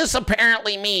 So this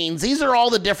apparently means these are all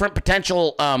the different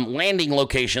potential landing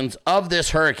locations of this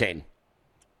hurricane.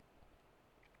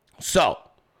 So,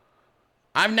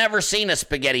 I've never seen a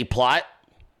spaghetti plot.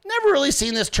 Never really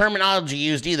seen this terminology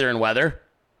used either in weather.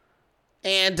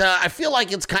 And I feel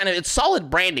like it's solid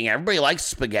branding. Everybody likes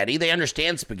spaghetti. They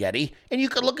understand spaghetti. And you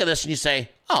could look at this and you say,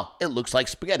 oh, it looks like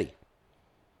spaghetti.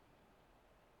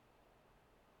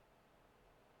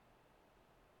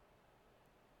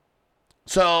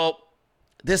 So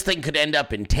this thing could end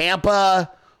up in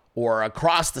Tampa or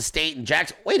across the state in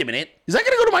Jackson. Wait a minute. Is that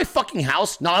going to go to my fucking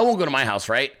house? No, I won't go to my house,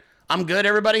 right? I'm good,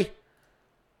 everybody?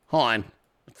 Hold on.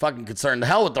 I'm fucking concerned. The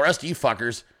hell with the rest of you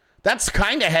fuckers. That's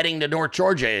kind of heading to North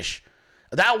Georgia-ish.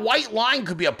 That white line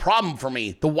could be a problem for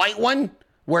me. The white one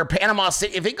where Panama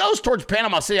City, if it goes towards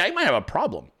Panama City, I might have a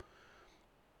problem.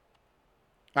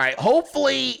 All right,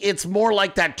 hopefully it's more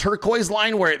like that turquoise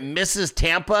line where it misses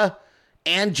Tampa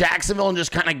and Jacksonville and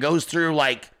just kind of goes through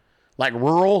like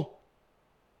rural.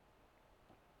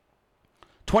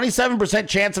 27%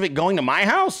 chance of it going to my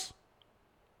house?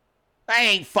 I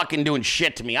ain't fucking doing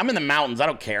shit to me. I'm in the mountains. I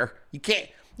don't care. You can't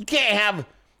have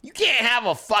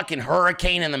a fucking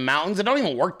hurricane in the mountains. It don't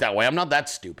even work that way. I'm not that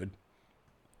stupid.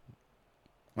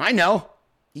 I know.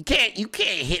 You can't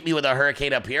hit me with a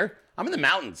hurricane up here. I'm in the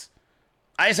mountains.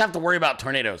 I just have to worry about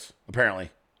tornadoes,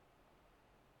 apparently.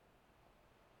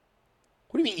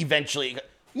 What do you mean eventually?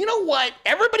 You know what?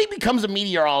 Everybody becomes a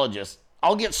meteorologist.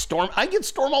 I get storm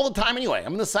all the time anyway.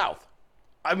 I'm in the South.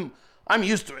 I'm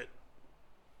used to it.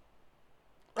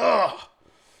 Ugh.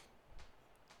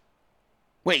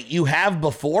 Wait, you have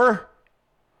before?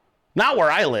 Not where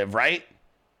I live, right?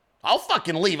 I'll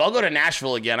fucking leave. I'll go to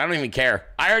Nashville again. I don't even care.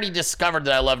 I already discovered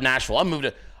that I love Nashville.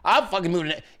 I'll fucking move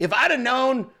to. If I'd have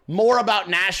known more about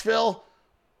Nashville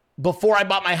before I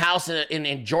bought my house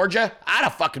in Georgia, I'd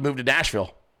have fucking moved to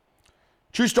Nashville.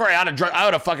 True story. I would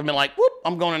have fucking been like, whoop,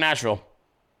 I'm going to Nashville.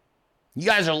 You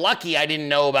guys are lucky I didn't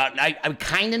know about. I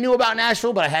kind of knew about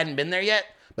Nashville, but I hadn't been there yet.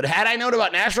 But had I known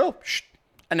about Nashville,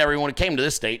 I never even would have came to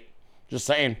this state. Just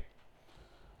saying.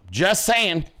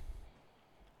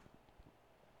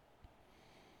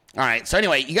 All right. So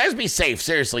anyway, you guys be safe.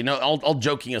 Seriously. No, all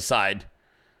joking aside.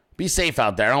 Be safe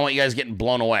out there. I don't want you guys getting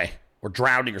blown away or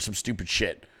drowning or some stupid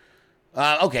shit.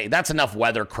 Okay, that's enough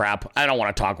weather crap. I don't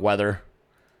want to talk weather.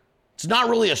 It's not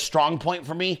really a strong point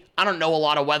for me. I don't know a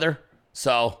lot of weather,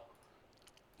 so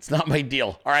it's not my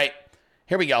deal. All right,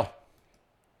 here we go.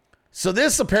 So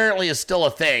this apparently is still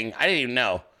a thing. I didn't even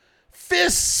know.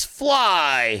 Fists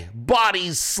fly,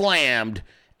 bodies slammed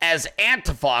as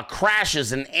Antifa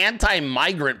crashes an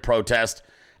anti-migrant protest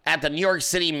at the New York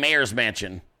City mayor's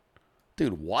mansion.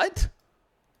 Dude, what?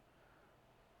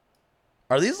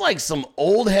 Are these like some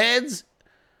old heads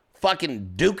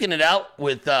fucking duking it out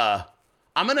with, I'm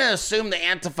going to assume the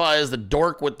Antifa is the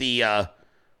dork with the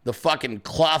fucking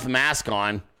cloth mask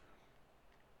on.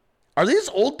 Are these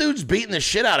old dudes beating the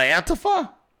shit out of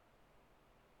Antifa?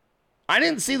 I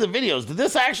didn't see the videos. Did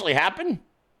this actually happen?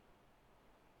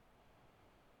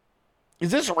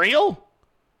 Is this real?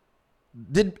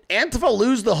 Did Antifa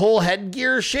lose the whole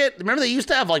headgear shit? Remember they used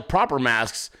to have like proper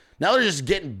masks. Now they're just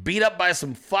getting beat up by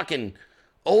some fucking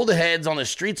old heads on the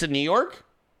streets of New York?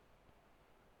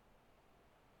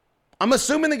 I'm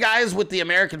assuming the guys with the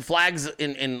American flags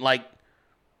in like...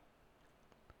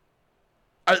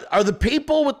 Are the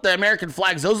people with the American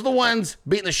flags, those are the ones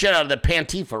beating the shit out of the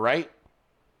Pantifa, right?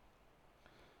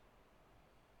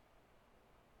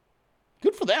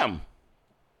 Good for them.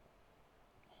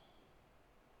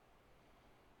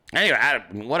 Anyway,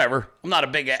 whatever. I'm not a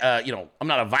big, I'm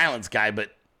not a violence guy,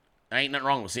 but ain't nothing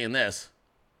wrong with seeing this.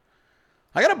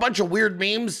 I got a bunch of weird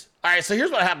memes. All right, so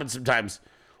here's what happens sometimes.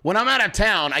 When I'm out of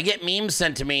town, I get memes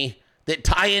sent to me that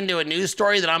tie into a news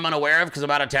story that I'm unaware of because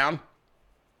I'm out of town.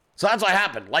 So that's what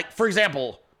happened. Like, for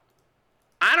example,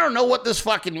 I don't know what this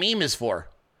fucking meme is for.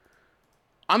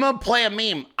 I'm going to play a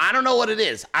meme. I don't know what it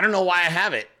is. I don't know why I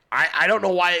have it. I don't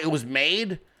know why it was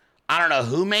made. I don't know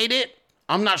who made it.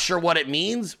 I'm not sure what it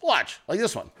means. Watch, like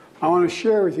this one. I want to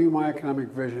share with you my economic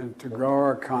vision to grow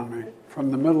our economy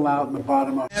from the middle out and the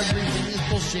bottom up. Everything is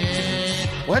bullshit.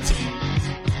 What?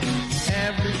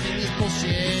 Everything is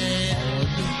bullshit all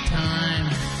the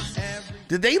time.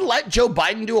 Did they let Joe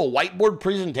Biden do a whiteboard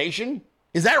presentation?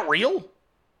 Is that real?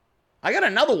 I got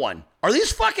another one. Are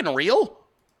these fucking real?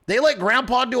 They let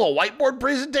Grandpa do a whiteboard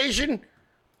presentation?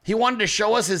 He wanted to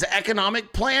show us his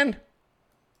economic plan?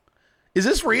 Is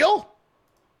this real?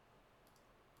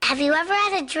 Have you ever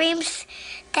had a dream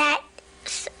that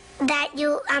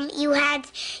you want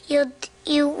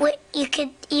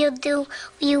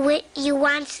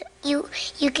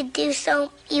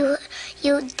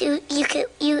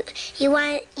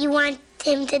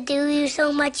him to do you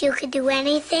so much you could do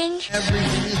anything?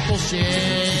 Everything is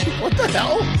bullshit. What the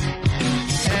hell?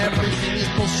 Everything is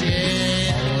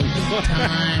bullshit all the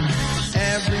time.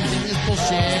 Everything is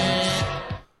bullshit.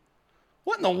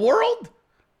 What in the world?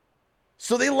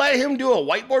 So they let him do a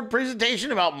whiteboard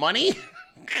presentation about money?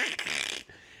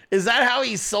 Is that how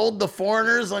he sold the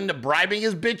foreigners into bribing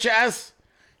his bitch ass?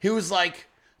 He was like,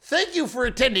 thank you for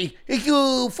attending. Thank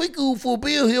you for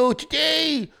being here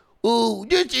today. I'm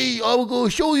going to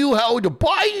show you how the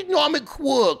Bidenomics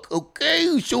work,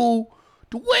 okay? So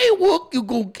the way it works, you're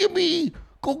going to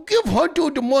give Hunter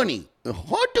the money. And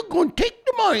Hunter going to take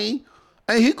the money,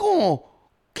 and he going to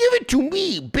give it to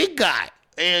me, big guy.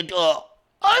 And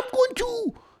I'm going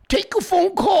to take a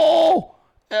phone call,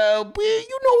 do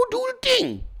the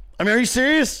thing. I mean, are you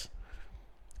serious?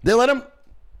 They let him...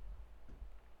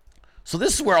 So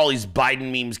this is where all these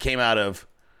Biden memes came out of.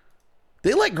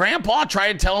 They let Grandpa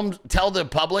try to tell the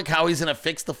public how he's going to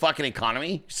fix the fucking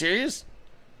economy. Serious?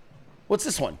 What's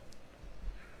this one?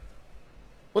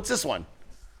 What's this one?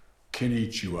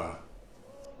 Konnichiwa.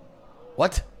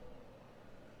 What?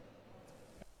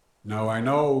 Now, I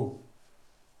know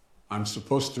I'm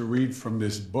supposed to read from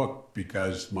this book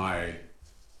because my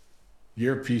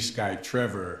earpiece guy,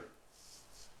 Trevor,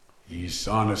 he's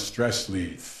on a stress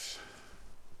leave.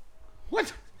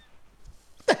 What?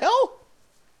 What the hell?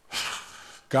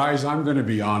 Guys, I'm going to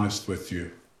be honest with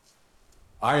you.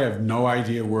 I have no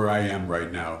idea where I am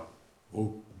right now.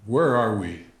 Where are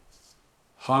we?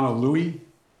 Honolulu?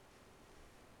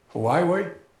 Hawaii?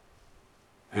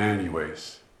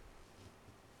 Anyways.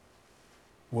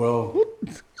 Well, what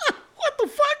the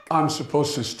fuck? I'm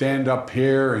supposed to stand up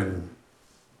here and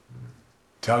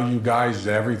tell you guys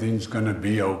that everything's going to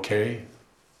be okay,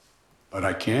 but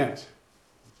I can't.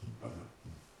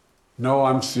 No,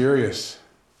 I'm serious.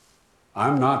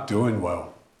 I'm not doing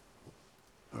well.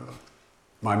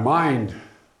 My mind,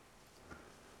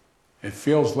 it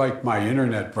feels like my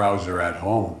internet browser at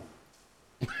home.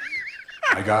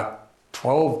 I got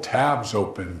 12 tabs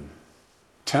open.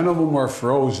 10 of them are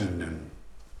frozen,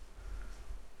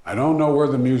 and I don't know where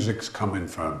the music's coming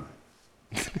from.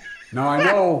 Now, I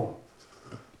know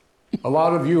a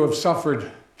lot of you have suffered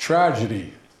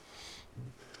tragedy.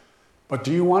 But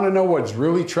do you want to know what's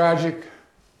really tragic?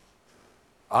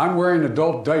 I'm wearing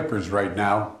adult diapers right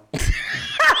now.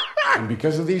 And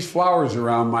because of these flowers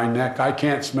around my neck, I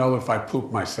can't smell if I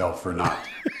poop myself or not.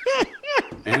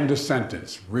 End of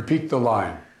sentence. Repeat the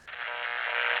line.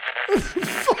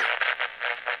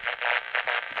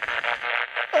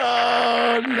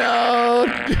 Oh, no.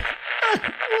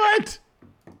 What?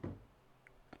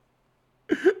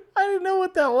 I didn't know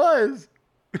what that was.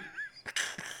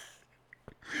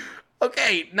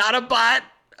 Okay, not a bot.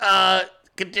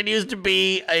 Continues to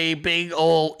be a big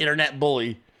old internet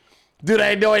bully. Dude, I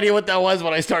had no idea what that was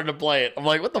when I started to play it. I'm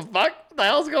like, what the fuck? What the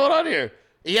hell's going on here?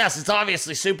 Yes, it's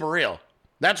obviously super real.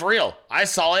 That's real. I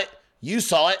saw it. You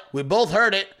saw it. We both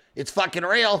heard it. It's fucking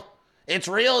real. It's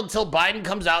real until Biden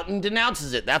comes out and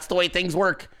denounces it. That's the way things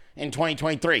work in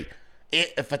 2023.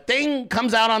 If a thing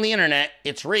comes out on the internet,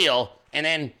 it's real. And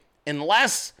then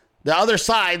unless the other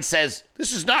side says,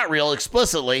 this is not real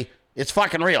explicitly, it's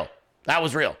fucking real. That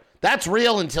was real. That's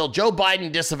real until Joe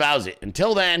Biden disavows it.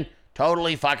 Until then,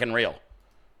 totally fucking real.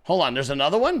 Hold on, there's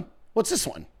another one? What's this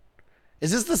one?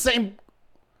 Is this the same?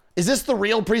 Is this the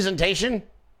real presentation?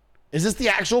 Is this the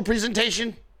actual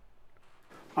presentation?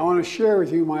 I want to share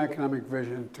with you my economic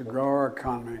vision to grow our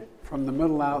economy from the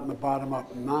middle out and the bottom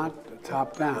up, not the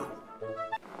top down.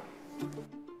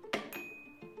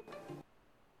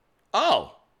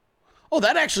 Oh,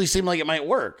 that actually seemed like it might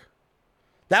work.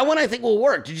 That one I think will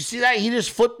work. Did you see that? He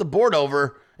just flipped the board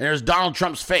over and there's Donald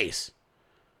Trump's face.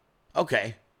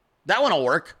 Okay, that one will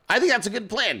work. I think that's a good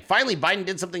plan. Finally, Biden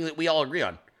did something that we all agree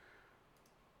on.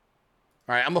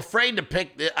 All right, I'm afraid to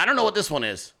pick. I don't know what this one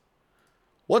is.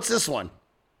 What's this one?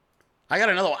 I got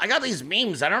another one. I got these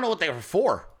memes. I don't know what they were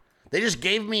for. They just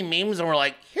gave me memes and were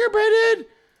like, here, Brenden.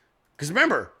 Because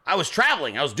remember, I was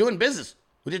traveling. I was doing business.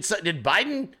 Did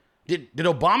Biden, did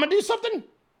Obama do something?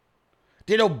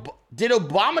 Did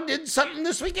Obama did something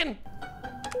this weekend?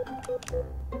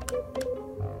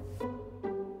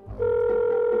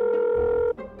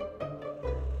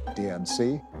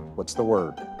 DNC, what's the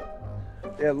word?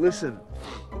 Yeah, listen.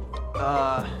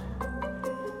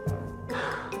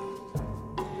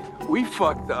 We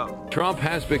fucked up. Trump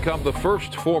has become the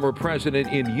first former president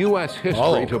in U.S.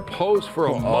 history to pose for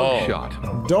a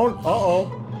mugshot. Don't,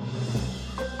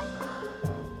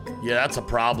 Yeah, that's a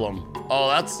problem. Oh,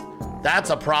 that's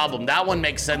a problem. That one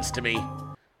makes sense to me.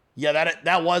 Yeah,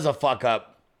 that was a fuck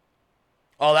up.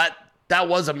 Oh, that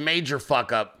was a major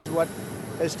fuck up. What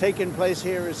has taken place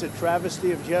here is a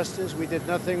travesty of justice. We did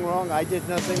nothing wrong. I did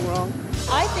nothing wrong.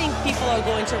 I think people are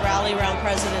going to rally around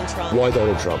President Trump. Why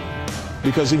Donald Trump?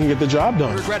 Because he can get the job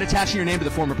done. I regret attaching your name to the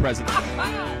former president.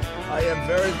 I am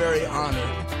very, very honored.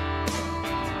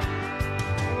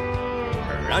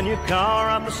 Run your car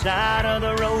off the side of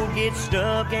the road, get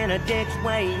stuck in a ditch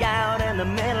way out in the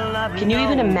middle of Can you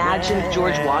even imagine if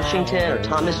George Washington or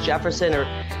Thomas Jefferson or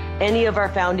any of our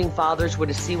founding fathers were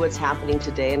to see what's happening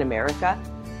today in America?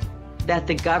 That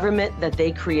the government that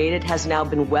they created has now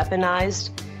been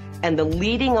weaponized, and the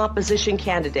leading opposition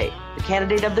candidate, the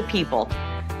candidate of the people,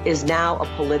 is now a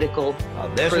political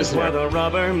This prisoner. is where the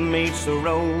rubber meets the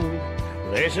road.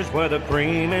 This is where the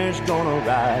cream is gonna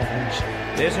rise.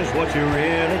 This is what you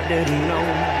really didn't know.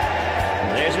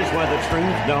 This is where the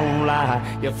truth don't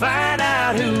lie. You find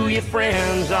out who your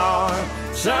friends are.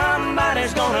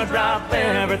 Somebody's gonna drop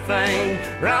everything,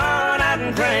 run out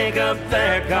and crank up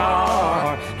their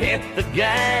car. Hit the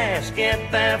gas,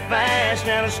 get there fast,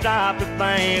 and stop to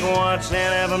think what's in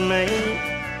it for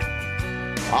me.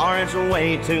 Or it's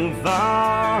way too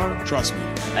far. Trust me,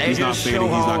 he's not fading,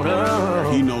 he's not going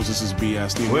anywhere. He knows this is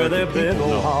BS. The American people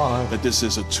know that this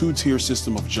is a two-tier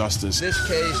system of justice. This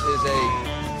case is a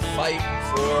fight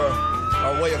for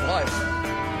our way of life.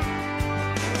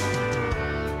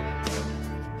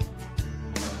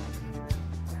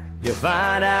 You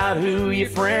find out who your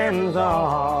friends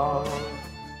are.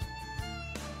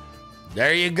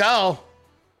 There you go.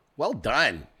 Well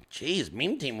done. Jeez,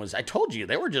 meme team I told you,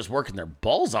 they were just working their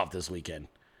balls off this weekend.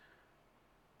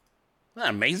 Isn't that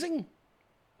amazing?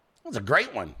 That was a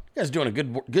great one. You guys doing a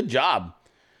good job.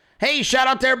 Hey, shout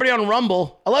out to everybody on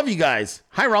Rumble. I love you guys.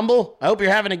 Hi, Rumble. I hope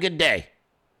you're having a good day.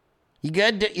 You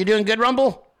good? You doing good,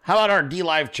 Rumble? How about our D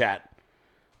Live chat?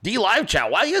 D Live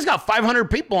chat. Wow, you guys got 500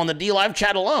 people on the D Live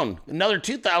chat alone. Another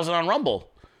 2,000 on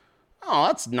Rumble. Oh,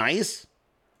 that's nice.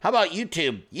 How about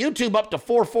YouTube? YouTube up to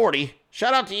 440.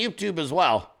 Shout out to YouTube as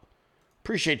well.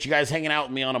 Appreciate you guys hanging out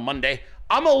with me on a Monday.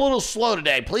 I'm a little slow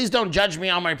today. Please don't judge me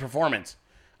on my performance.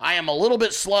 I am a little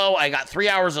bit slow. I got 3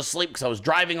 hours of sleep because I was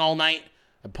driving all night.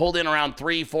 I pulled in around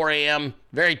 3, 4 a.m.,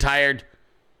 very tired.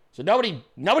 So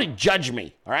nobody judge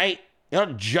me, all right? You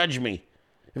don't judge me.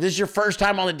 If this is your first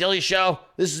time on the Dilley Show,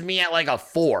 this is me at like a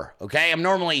 4, okay? I'm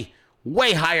normally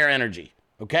way higher energy,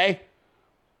 okay?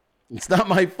 It's not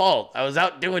my fault. I was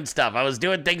out doing stuff. I was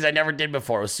doing things I never did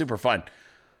before. It was super fun.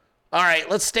 All right,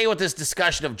 let's stay with this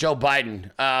discussion of Joe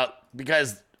Biden.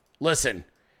 Because, listen,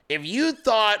 if you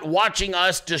thought watching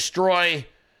us destroy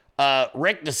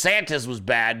Rick DeSantis was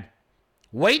bad,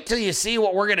 wait till you see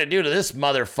what we're going to do to this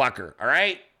motherfucker, all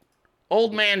right?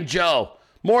 Old man Joe.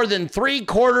 More than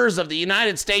 3/4 of the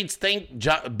United States think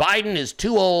Biden is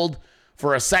too old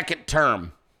for a second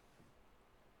term.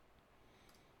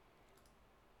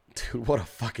 Dude, what a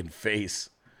fucking face.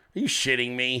 Are you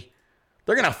shitting me?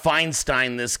 They're going to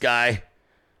Feinstein this guy.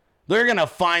 They're going to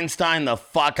Feinstein the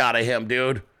fuck out of him,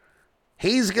 dude.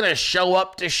 He's going to show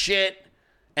up to shit,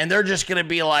 and they're just going to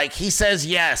be like, he says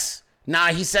yes. Nah,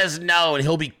 he says no, and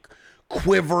he'll be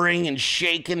quivering and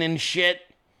shaking and shit.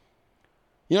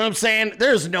 You know what I'm saying?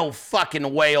 There's no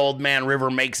fucking way Old Man River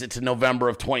makes it to November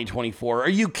of 2024. Are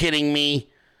you kidding me?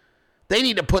 They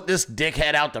need to put this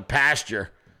dickhead out to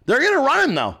pasture. They're going to run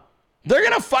him, though. They're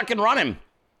going to fucking run him.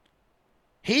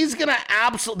 He's going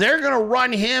to they're going to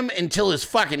run him until his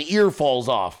fucking ear falls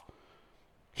off.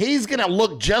 He's going to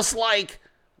look just like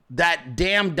that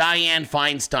damn Dianne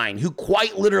Feinstein, who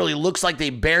quite literally looks like they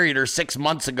buried her 6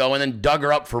 months ago and then dug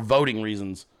her up for voting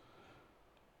reasons.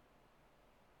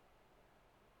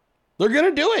 They're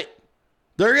going to do it.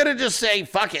 They're going to just say,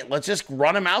 fuck it, let's just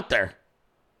run him out there.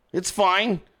 It's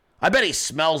fine. I bet he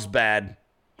smells bad,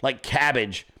 like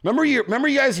cabbage. Remember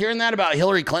you guys hearing that about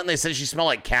Hillary Clinton? They said she smelled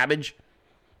like cabbage.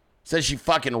 Said she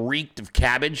fucking reeked of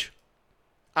cabbage.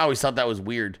 I always thought that was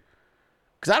weird.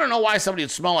 Because I don't know why somebody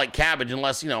would smell like cabbage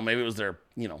unless, maybe it was their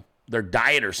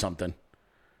diet or something.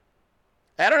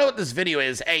 I don't know what this video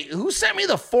is. Hey, who sent me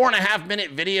the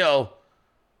 4.5-minute video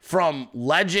from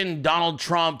legend Donald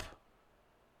Trump?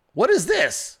 What is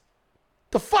this?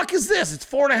 The fuck is this? It's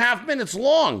 4.5 minutes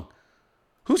long.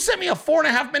 Who sent me a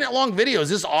 4.5-minute long video? Is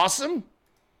this awesome?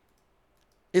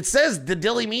 It says the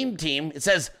Dilley meme team. It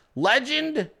says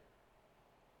legend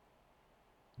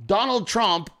Donald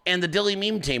Trump and the Dilley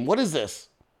meme team. What is this?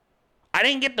 I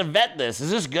didn't get to vet this.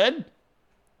 Is this good?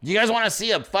 Do you guys want to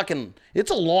see a fucking...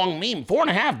 It's a long meme.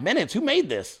 4.5 minutes. Who made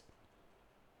this?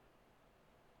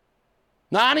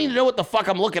 Now, I need to know what the fuck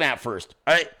I'm looking at first.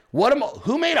 All right.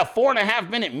 Who made a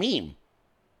 4.5-minute meme?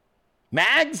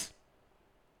 Mags?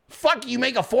 Fuck, you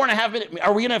make a 4.5-minute...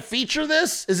 Are we going to feature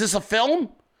this? Is this a film?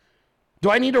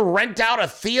 Do I need to rent out a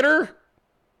theater?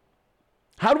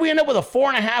 How do we end up with a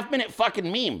 4.5-minute fucking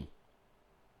meme?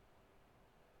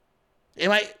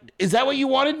 Is that what you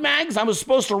wanted, Mags? I was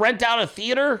supposed to rent out a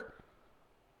theater?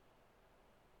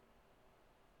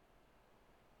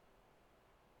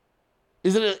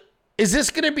 Is this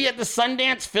going to be at the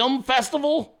Sundance Film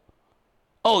Festival?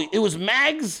 Oh, it was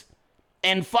Mags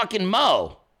and fucking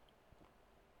Mo.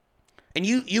 And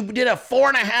you did a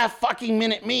 4.5 fucking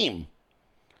minute meme.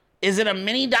 Is it a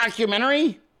mini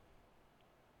documentary?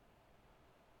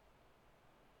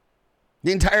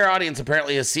 The entire audience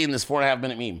apparently has seen this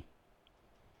 4.5-minute meme.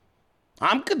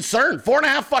 I'm concerned.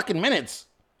 4.5 fucking minutes.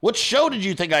 What show did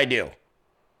you think I do?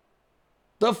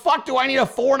 The fuck do I need a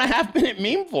 4.5-minute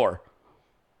meme for?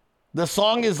 The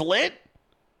song is lit?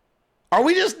 Are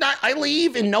we just not... I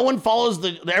leave and no one follows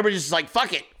everybody's just like,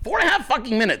 fuck it. 4.5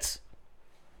 fucking minutes.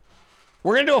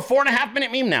 We're going to do a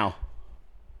 4.5-minute meme now.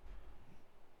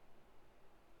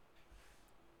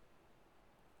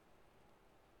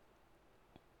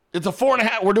 It's a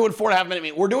 4.5... We're doing 4.5-minute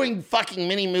meme. We're doing fucking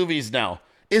mini movies now.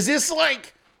 Is this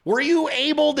like... Were you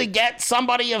able to get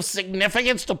somebody of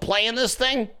significance to play in this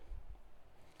thing?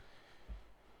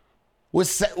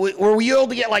 Were we able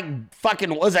to get like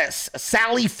fucking, what was that,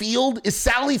 Sally Field? Is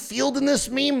Sally Field in this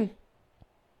meme?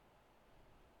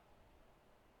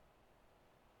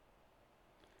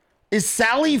 Is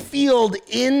Sally Field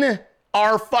in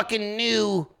our fucking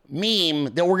new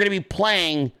meme that we're going to be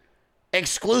playing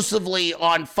exclusively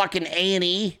on fucking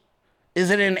A&E? Is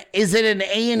it an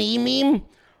A&E meme?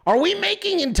 Are we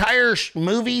making entire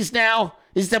movies now?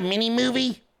 Is it a mini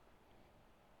movie?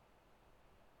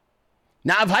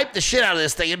 Now, I've hyped the shit out of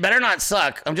this thing. It better not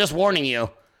suck. I'm just warning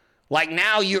you. Like,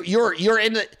 now you're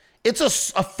in the... It's a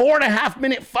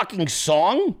 4.5-minute fucking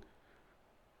song?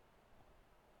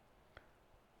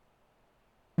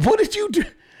 What did you do?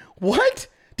 What?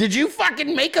 Did you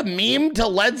fucking make a meme to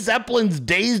Led Zeppelin's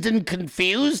Dazed and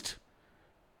Confused?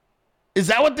 Is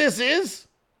that what this is?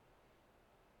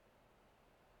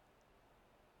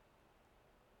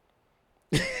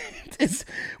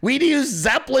 We'd use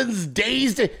Zeppelin's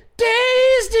Dazed...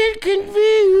 dazed and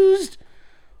confused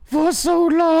for so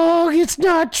long it's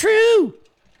not true.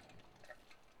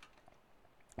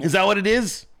 Is that what it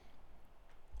is?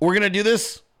 We're going to do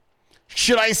this?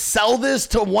 Should I sell this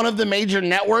to one of the major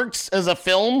networks as a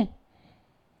film?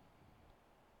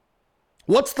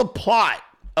 What's the plot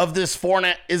of this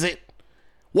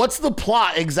what's the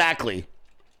plot exactly?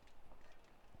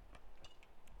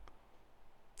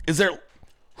 Is there,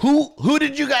 who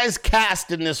did you guys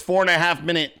cast in this 4.5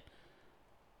 minute?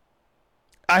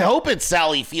 I hope it's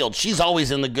Sally Field. She's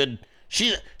always in the good,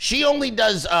 she only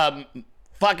does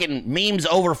fucking memes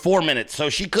over 4 minutes, so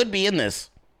she could be in this.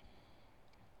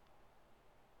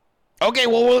 Okay,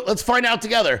 well, let's find out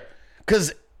together.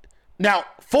 Because, now,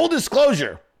 full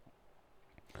disclosure,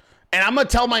 and I'm going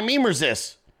to tell my memers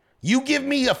this. You give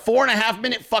me a 4.5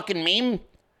 minute fucking meme,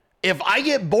 if I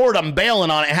get bored, I'm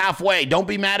bailing on it halfway. Don't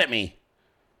be mad at me.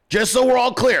 Just so we're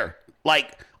all clear.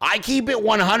 Like, I keep it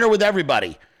 100 with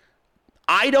everybody.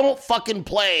 I don't fucking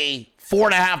play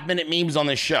 4.5 minute memes on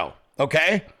this show,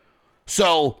 okay?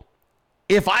 So,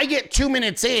 if I get 2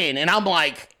 minutes in and I'm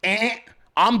like,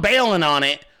 I'm bailing on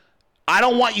it, I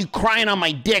don't want you crying on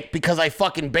my dick because I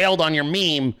fucking bailed on your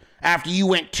meme after you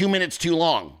went 2 minutes too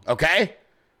long, okay?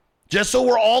 Just so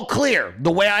we're all clear,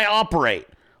 the way I operate.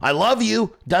 I love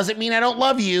you, doesn't mean I don't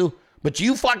love you, but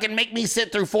you fucking make me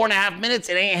sit through 4.5 minutes,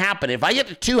 it ain't happening. If I get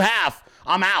to 2.5,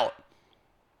 I'm out.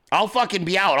 I'll fucking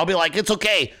be out. I'll be like, it's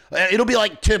okay. It'll be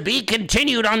like, to be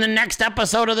continued on the next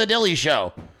episode of The Dilley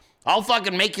Show. I'll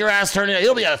fucking make your ass turn it.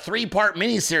 It'll be a 3-part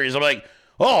miniseries. I'll be like,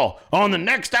 oh, on the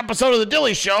next episode of The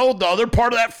Dilley Show, the other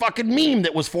part of that fucking meme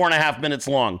that was 4.5 minutes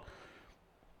long.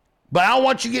 But I don't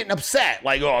want you getting upset.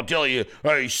 Like, oh, I'll tell you,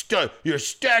 you're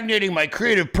stagnating my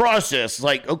creative process.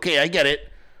 Like, okay, I get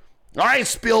it. All right,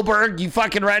 Spielberg, you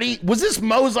fucking ready? Was this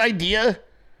Mo's idea?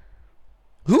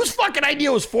 Whose fucking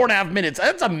idea was 4.5 minutes?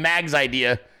 That's a Mag's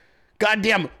idea.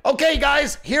 Goddamn. Okay,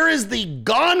 guys, here is the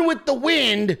Gone with the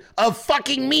Wind of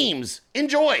fucking memes.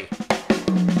 Enjoy.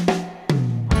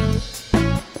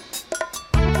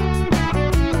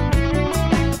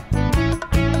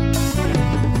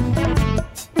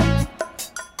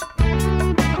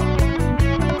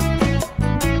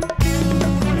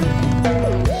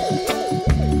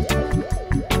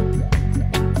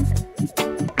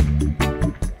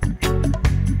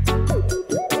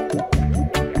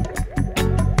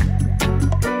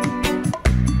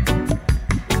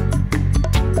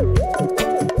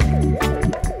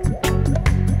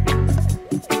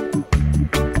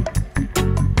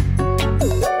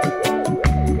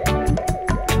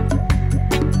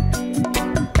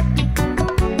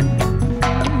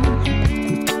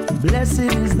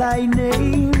 Thy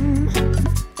name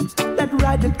that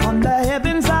rideth on the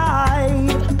heaven's high.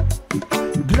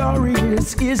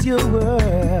 Glorious is your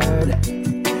word,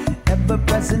 ever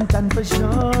present and for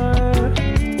sure.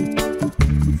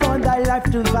 For thy life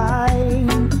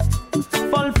divine,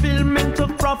 fulfillment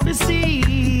of prophecy,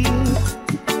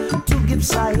 to give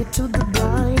sight to the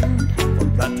blind. For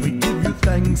that we give you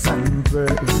thanks and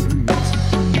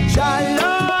praise. Thy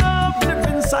love live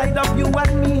inside of you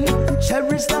and me.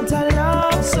 Cherish that I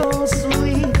love so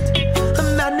sweet,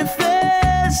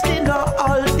 manifesting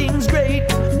all things great.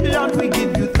 Lord, we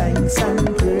give you thanks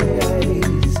and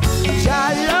praise.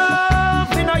 Your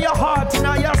love in all your heart, in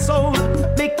all your soul,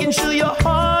 making sure your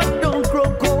heart don't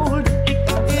grow cold.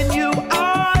 In you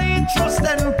I trust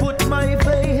and put my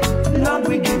faith. Lord,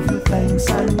 we give you thanks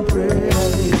and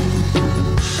praise.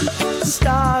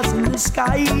 Stars in the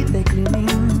sky, they're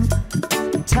gleaming.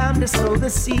 Time to sow the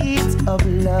seeds of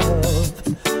love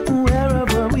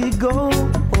wherever we go.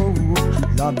 Oh,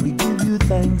 Lord, we give you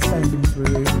thanks and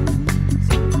praise.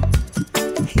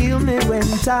 Heal me when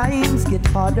times get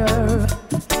harder.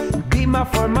 Be my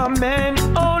firmament,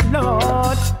 oh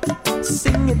Lord.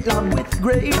 Sing it loud with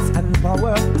grace and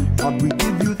power. Lord, we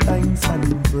give you thanks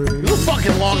and praise. You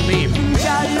fucking long meme.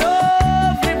 Your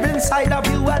love live inside of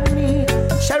you and me.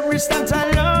 Cherish that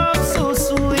I love so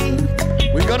sweet.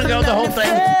 We're gonna go the whole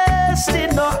thing.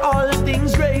 All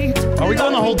things great. Are we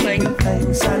going the whole thing?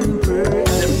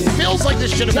 It feels like this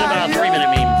should have been about a 3-minute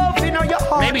meme.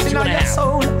 Maybe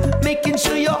 2.5. Making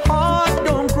sure your heart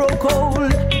don't grow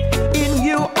cold. In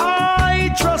you I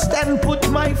trust and put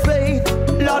my faith.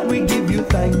 Lord, we give you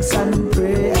thanks and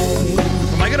praise.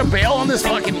 Am I gonna bail on this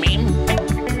fucking meme?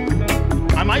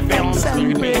 I might bail on this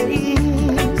fucking meme.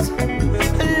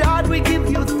 Lord, we give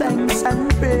you thanks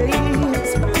and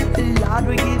praise. Lord,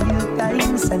 we give you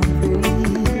thanks and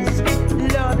praise.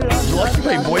 Lord, you're lucky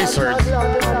my voice hurts.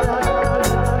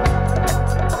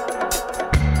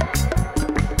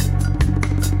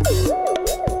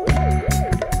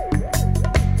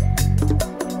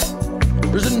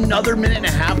 There's another minute and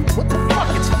a half? What the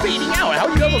fuck? It's fading out. How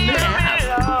do you have a minute and a half?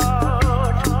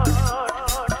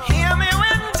 Hear me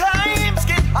when times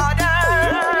get harder.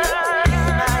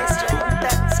 My strength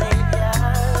and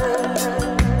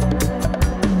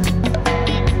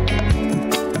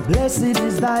Savior. Blessed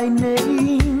is thy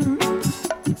name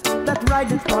that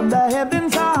rideth from the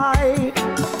heavens high.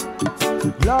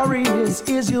 Glorious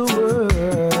is your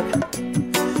word.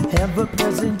 Ever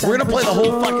present. We're gonna play the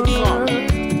whole fucking song.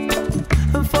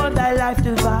 For thy life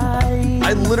divine.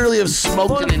 I literally have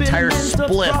smoked an entire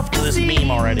spliff for this meme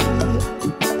already.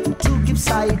 To give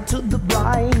sight to the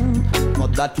blind.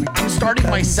 I'm starting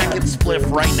my second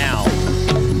spliff right now.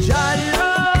 Jah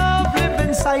love live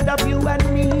inside of you and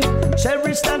me.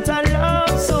 Cherish that I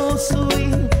love so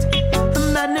sweet.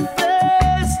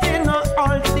 Manifesting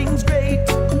all things great.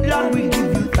 Lord, we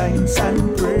give you thanks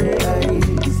and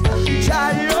praise.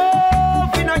 Jah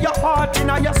love in your heart, in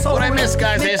your soul. What I missed,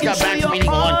 guys, I just got back from eating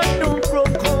lunch.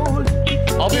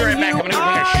 I'll be right back. I'm gonna go take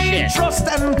a shit.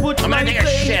 I'm gonna take a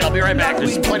shit. I'll be right back.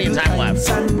 There's plenty of time left.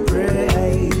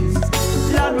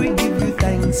 Lord, we give you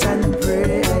thanks and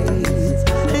praise.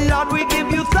 Lord, we give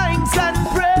you thanks and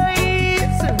praise.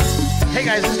 Hey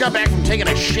guys, just got back from taking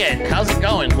a shit. How's it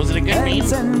going? Was it a good meme?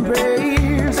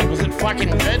 Was it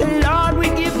fucking good? Lord, we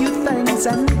give you thanks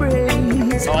and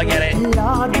praise. Oh, I get it.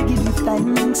 Lord, we give you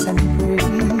thanks and praise.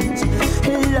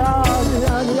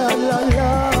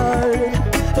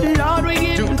 Lord, we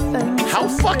give you thanks. How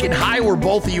fucking high were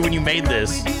both of you when you made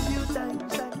this?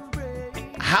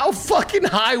 How fucking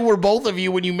high were both of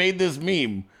you when you made this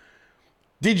meme?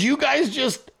 Did you guys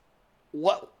just...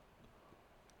 What?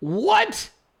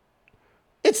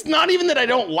 It's not even that I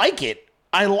don't like it.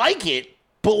 I like it,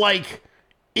 but like,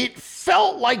 it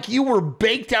felt like you were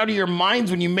baked out of your minds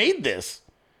when you made this.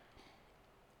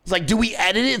 It's like, do we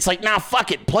edit it? It's like, nah,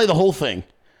 fuck it. Play the whole thing.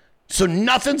 So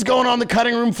nothing's going on the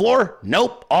cutting room floor?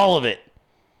 Nope, all of it.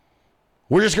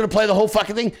 We're just going to play the whole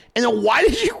fucking thing. And then why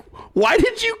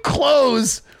did you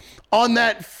close on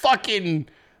that fucking,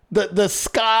 the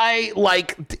sky,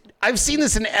 like... I've seen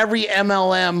this in every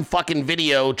MLM fucking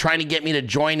video trying to get me to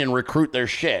join and recruit their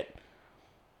shit.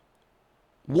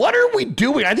 What are we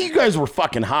doing? I think you guys were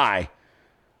fucking high.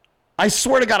 I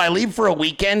swear to God, I leave for a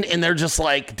weekend and they're just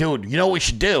like, dude, you know what we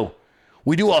should do?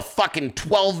 We do a fucking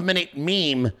 12-minute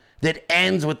meme that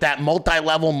ends with that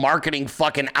multi-level marketing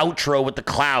fucking outro with the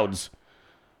clouds.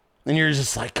 And you're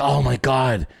just like, oh my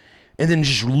God. And then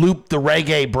just loop the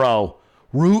reggae, bro.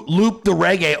 Loop the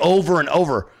reggae over and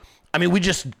over. I mean, we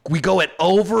go it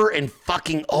over and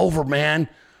fucking over, man.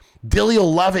 Dilley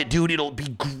will love it, dude. It'll be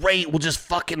great. We'll just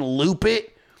fucking loop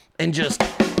it and just,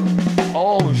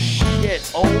 oh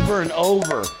shit, over and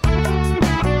over.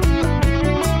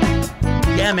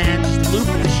 Yeah, man, just loop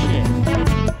this shit.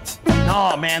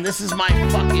 Oh, man, this is my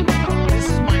magnum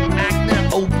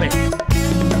opus.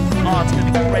 Oh, it's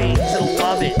gonna be great. He'll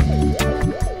love it.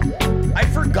 I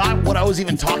forgot what I was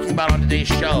even talking about on today's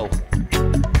show.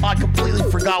 I completely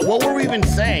forgot. What were we even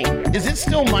saying? Is it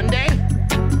still Monday?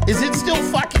 Is it still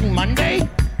fucking Monday?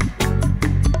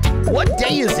 What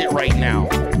day is it right now?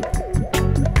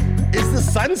 Is the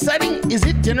sun setting? Is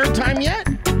it dinner time yet?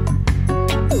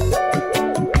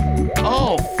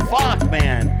 Oh, fuck,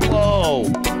 man. Whoa.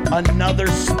 Another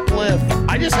spliff.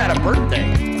 I just had a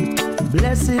birthday.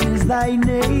 Blessed is thy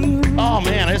name. Oh,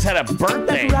 man, I just had a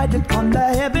birthday. That rideth on the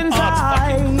heavens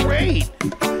high. It's fucking great.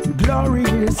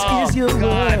 Glorious is your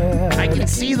God. word. I can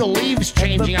see the leaves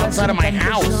changing outside of my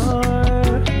house.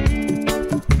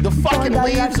 The fucking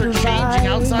leaves are changing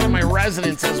outside of my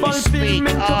residence as we speak.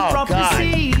 Oh, God.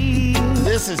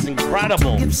 This is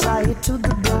incredible.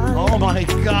 Oh, my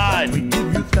God. We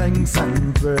give you thanks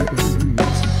and praise.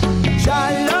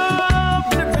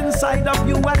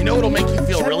 You know what'll make you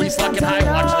feel really fucking high?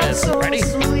 Watch this. Ready?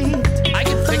 I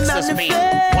can fix this meme.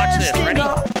 Watch this. Ready?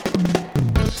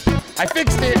 I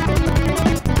fixed it.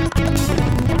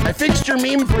 I fixed your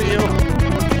meme for you.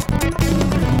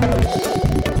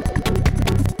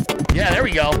 Yeah, there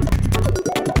we go.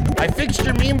 I fixed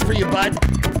your meme for you, bud.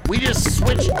 We just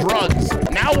switched drugs.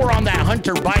 Now we're on that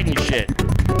Hunter Biden shit.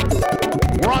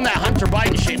 We're on that Hunter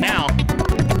Biden shit now.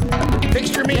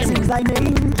 Fixed your meme.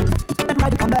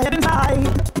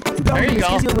 There you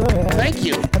go. Thank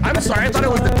you. I'm sorry. I thought it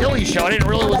was the Dilley show. I didn't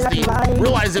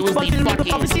realize it was the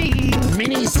fucking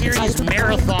mini-series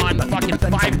marathon fucking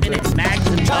 5-minute Mags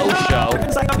and Joe show.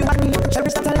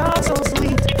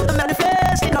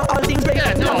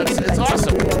 Yeah, no, it's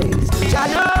awesome.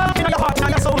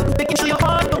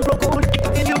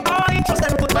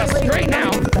 That's great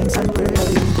now.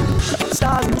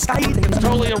 It's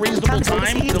totally a reasonable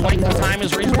time. The length of time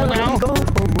is reasonable now.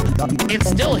 It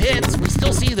still hits. We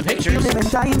still see the pictures.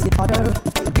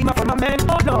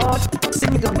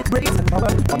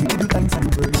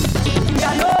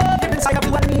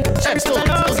 Still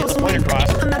gets the point across.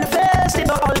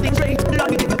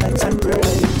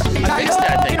 I fixed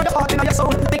that thing.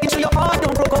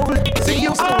 See,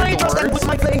 you still read the words.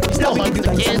 Still hug the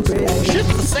kids.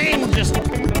 Shit's the same, just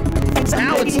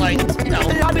now it's like,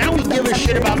 now we give a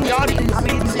shit about the audience.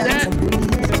 See that?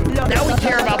 Now we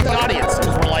care about the audience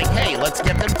because we're like, hey, let's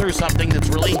get them through something that's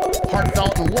really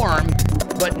heartfelt and warm,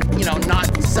 but,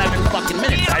 not 7 fucking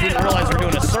minutes. I didn't realize we're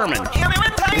doing a sermon.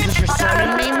 Is this your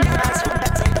sermon meme?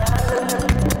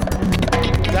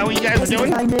 Is that what you guys are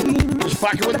doing? Just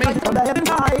fucking with me?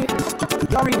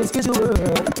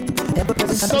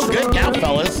 This is so good, yeah,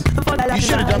 fellas. You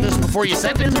should have done this before you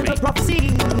sent it to me.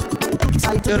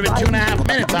 It would have been 2.5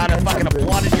 minutes. I'd have fucking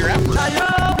applauded your efforts.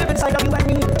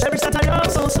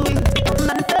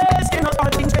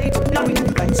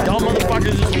 Dumb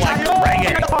motherfuckers just like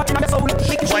reggae.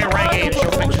 Play reggae and show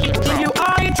pictures of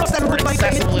Trump for an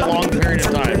excessively long period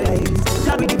of time.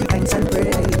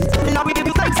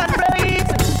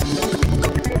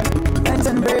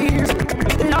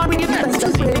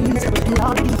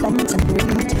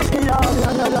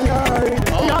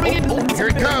 Oh, here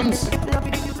it comes.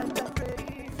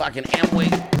 Fucking Amway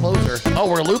closer. Oh,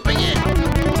 we're looping it.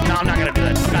 No, I'm not gonna do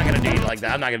that. I'm not gonna do it like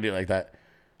that. I'm not gonna do it like that.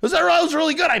 That was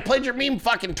really good. I played your meme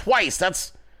fucking twice.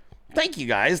 Thank you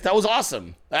guys. That was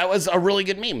awesome. That was a really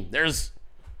good meme. There's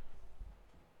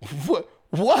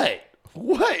what?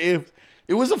 If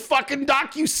it was a fucking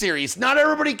docu-series. Not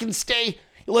everybody can stay.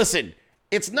 Listen,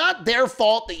 it's not their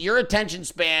fault that your attention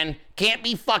span can't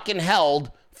be fucking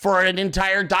held for an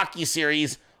entire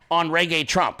docu-series on Reggae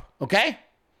Trump, okay?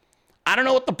 I don't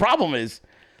know what the problem is.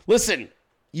 Listen,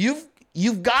 you've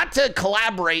got to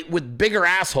collaborate with bigger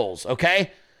assholes,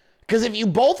 okay? Because if you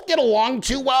both get along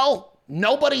too well,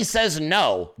 nobody says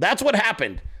no. That's what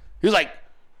happened. He was like,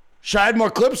 should I add more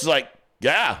clips? He's like,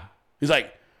 yeah. He's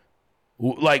like,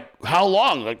 how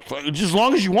long? Like, just as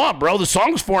long as you want, bro. The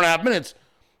song's 4.5 minutes.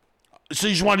 So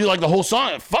you just want to do like the whole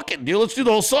song? Fuck it, dude. Let's do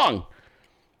the whole song.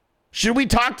 Should we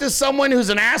talk to someone who's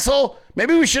an asshole?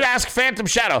 Maybe we should ask Phantom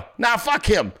Shadow. Nah, fuck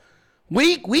him.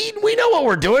 We know what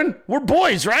we're doing. We're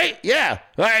boys, right? Yeah.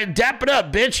 All right, dap it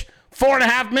up, bitch.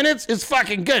 4.5 minutes is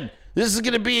fucking good. This is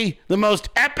going to be the most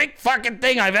epic fucking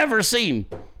thing I've ever seen.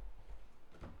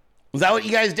 Was that what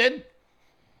you guys did?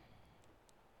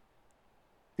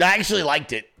 I actually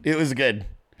liked it. It was good.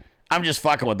 I'm just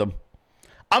fucking with them.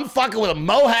 I'm fucking with them.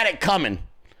 Mo had it coming.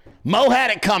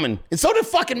 And so did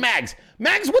fucking Mags.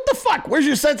 Mags, what the fuck? Where's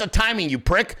your sense of timing, you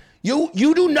prick? You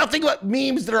do nothing but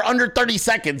memes that are under 30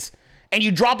 seconds, and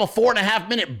you drop a 4.5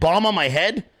 minute bomb on my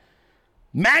head?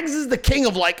 Mags is the king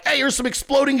of like, hey, here's some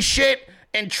exploding shit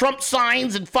and Trump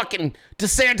signs and fucking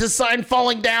DeSantis sign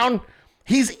falling down.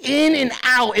 He's in and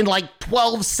out in like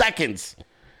 12 seconds.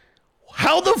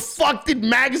 How the fuck did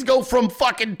Mags go from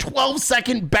fucking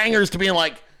 12-second bangers to being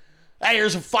like, hey,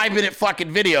 here's a 5-minute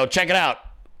fucking video. Check it out.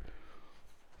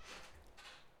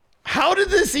 How did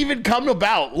this even come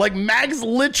about? Like, Mags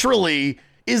literally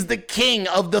is the king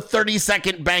of the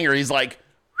 30-second banger. He's like,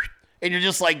 and you're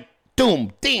just like,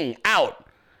 doom, ding, out.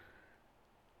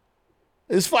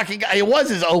 This fucking guy, it was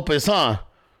his opus, huh?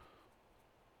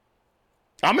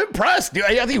 I'm impressed, dude.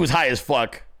 I think he was high as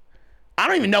fuck. I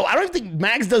don't even know. I don't even think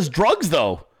Mags does drugs,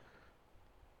 though.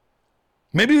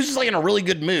 Maybe he was just like in a really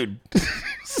good mood.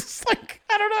 It's like,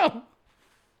 I don't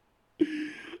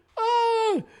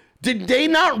know. Did they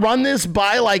not run this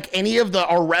by like any of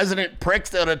our resident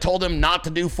pricks that had told him not to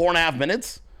do 4.5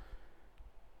 minutes?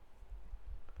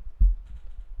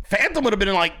 Phantom would have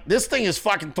been like, this thing is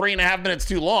fucking 3.5 minutes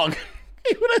too long.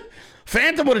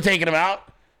 Phantom would have taken him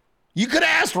out. You could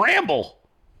have asked Ramble.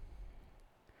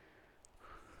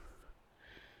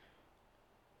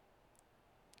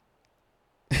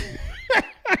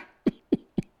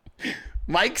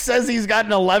 Mike says he's got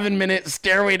an 11-minute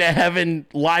Stairway to Heaven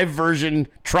live version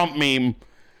Trump meme.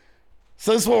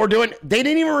 So this is what we're doing. They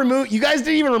didn't even remove, you guys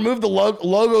didn't even remove the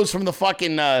logos from the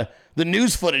fucking, the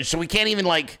news footage. So we can't even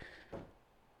like,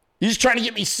 you're just trying to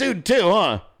get me sued too,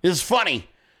 huh? It's funny.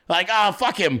 Like,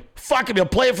 fuck him. Fuck him. He'll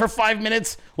play it for 5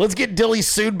 minutes. Let's get Dilley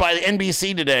sued by the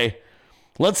NBC today.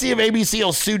 Let's see if ABC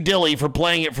will sue Dilley for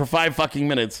playing it for 5 fucking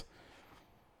minutes.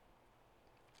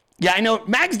 Yeah, I know.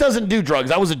 Mags doesn't do drugs.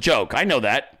 That was a joke. I know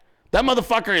that. That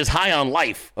motherfucker is high on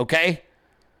life, okay?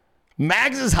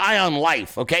 Mags is high on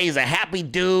life, okay? He's a happy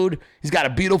dude. He's got a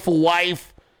beautiful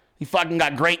wife. He fucking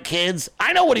got great kids.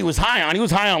 I know what he was high on. He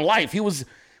was high on life. He was...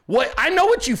 I know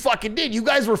what you fucking did. You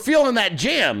guys were feeling that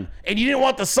jam, and you didn't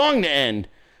want the song to end.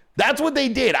 That's what they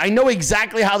did. I know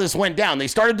exactly how this went down. They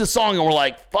started the song and were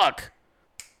like, fuck.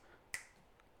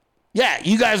 Yeah,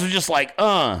 you guys were just like,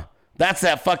 that's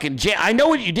that fucking jam. I know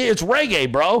what you did. It's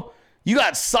reggae, bro. You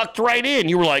got sucked right in.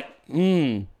 You were like,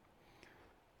 100%.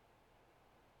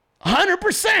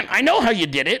 I know how you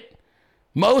did it.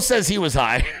 Mo says he was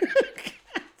high.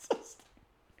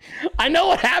 I know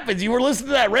what happens. You were listening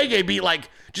to that reggae beat like,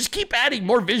 just keep adding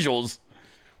more visuals.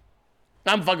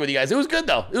 I'm fucking with you guys. It was good,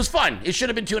 though. It was fun. It should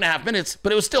have been 2.5 minutes,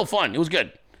 but it was still fun. It was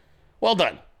good. Well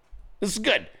done. This is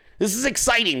good. This is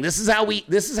exciting. This is how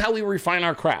we refine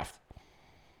our craft.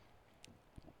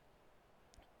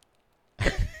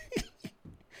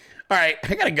 All right,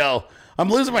 I gotta go. I'm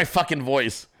losing my fucking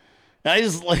voice.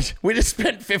 We just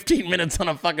spent 15 minutes on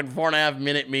a fucking 4.5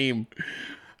 minute meme.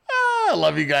 I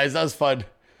love you guys. That was fun.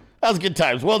 That was good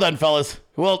times. Well done, fellas.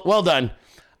 Well done.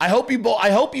 I hope you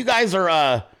guys are.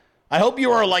 I hope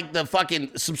you are like the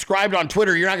fucking subscribed on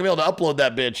Twitter. You're not gonna be able to upload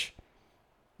that bitch.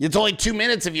 It's only 2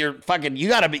 minutes if you're fucking. You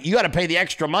gotta pay the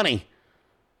extra money.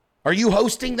 Are you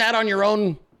hosting that on your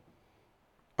own?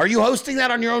 Are you hosting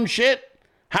that on your own shit?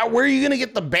 Where are you gonna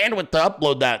get the bandwidth to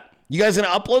upload that? You guys gonna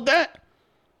upload that?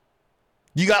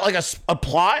 You got like a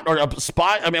plot or a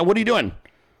spot? I mean, what are you doing?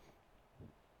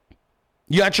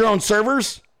 You got your own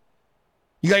servers?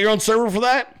 You got your own server for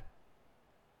that?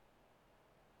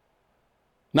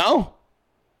 No?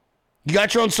 You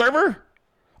got your own server?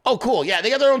 Oh, cool. Yeah,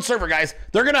 they got their own server, guys.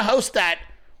 They're going to host that.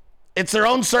 It's their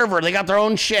own server. They got their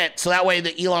own shit, so that way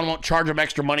Elon won't charge them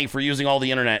extra money for using all the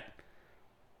internet.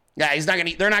 Yeah,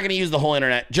 they're not going to use the whole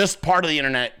internet, just part of the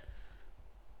internet.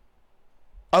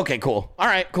 Okay, cool. All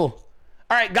right, cool.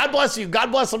 All right, God bless you.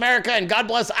 God bless America, and God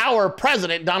bless our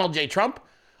president, Donald J. Trump.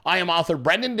 I am author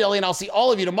Brenden Dilley, and I'll see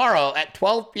all of you tomorrow at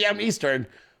 12 p.m. Eastern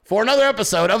for another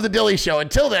episode of The Dilley Show.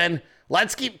 Until then,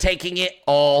 let's keep taking it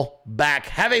all back.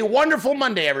 Have a wonderful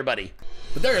Monday, everybody.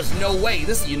 But there is no way.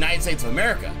 This is the United States of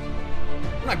America.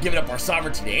 We're not giving up our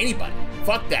sovereignty to anybody.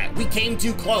 Fuck that. We came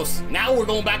too close. Now we're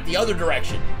going back the other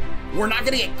direction. We're not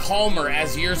going to get calmer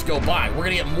as years go by. We're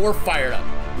going to get more fired up.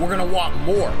 We're going to want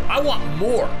more. I want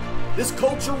more. This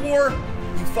culture war,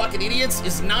 you fucking idiots,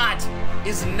 is not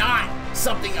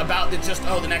something about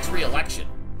the next re-election.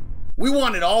 We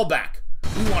want it all back.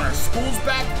 We want our schools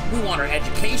back. We want our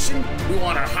education. We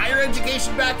want our higher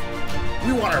education back.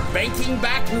 We want our banking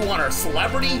back. We want our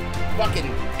celebrity fucking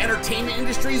entertainment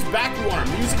industries back. We want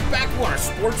our music back. We want our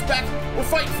sports back. We're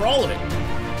fighting for all of it.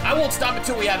 I won't stop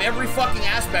until we have every fucking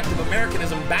aspect of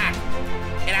Americanism back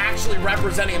and actually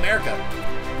representing America.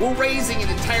 We're raising an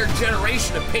entire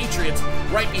generation of patriots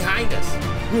right behind us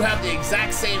who have the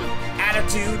exact same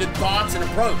attitude and thoughts and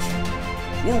approach.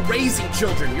 We're raising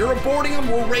children. You're aborting them,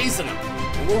 we're raising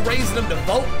them. We're raising them to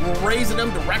vote. We're raising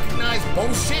them to recognize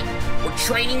bullshit. We're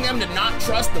training them to not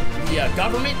trust the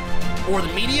government or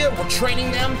the media. We're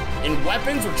training them in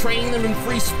weapons. We're training them in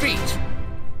free speech.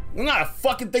 There's not a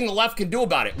fucking thing the left can do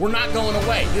about it. We're not going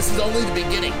away. This is only the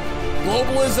beginning.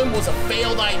 Globalism was a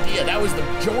failed idea. That was the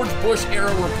George Bush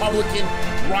era Republican,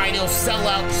 rhino,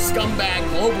 sellout, scumbag,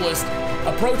 globalist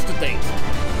approach to things.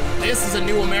 This is a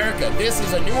new America. This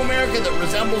is a new America that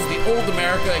resembles the old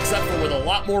America, except for with a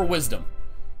lot more wisdom.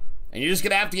 And you're just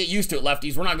going to have to get used to it,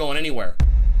 lefties. We're not going anywhere.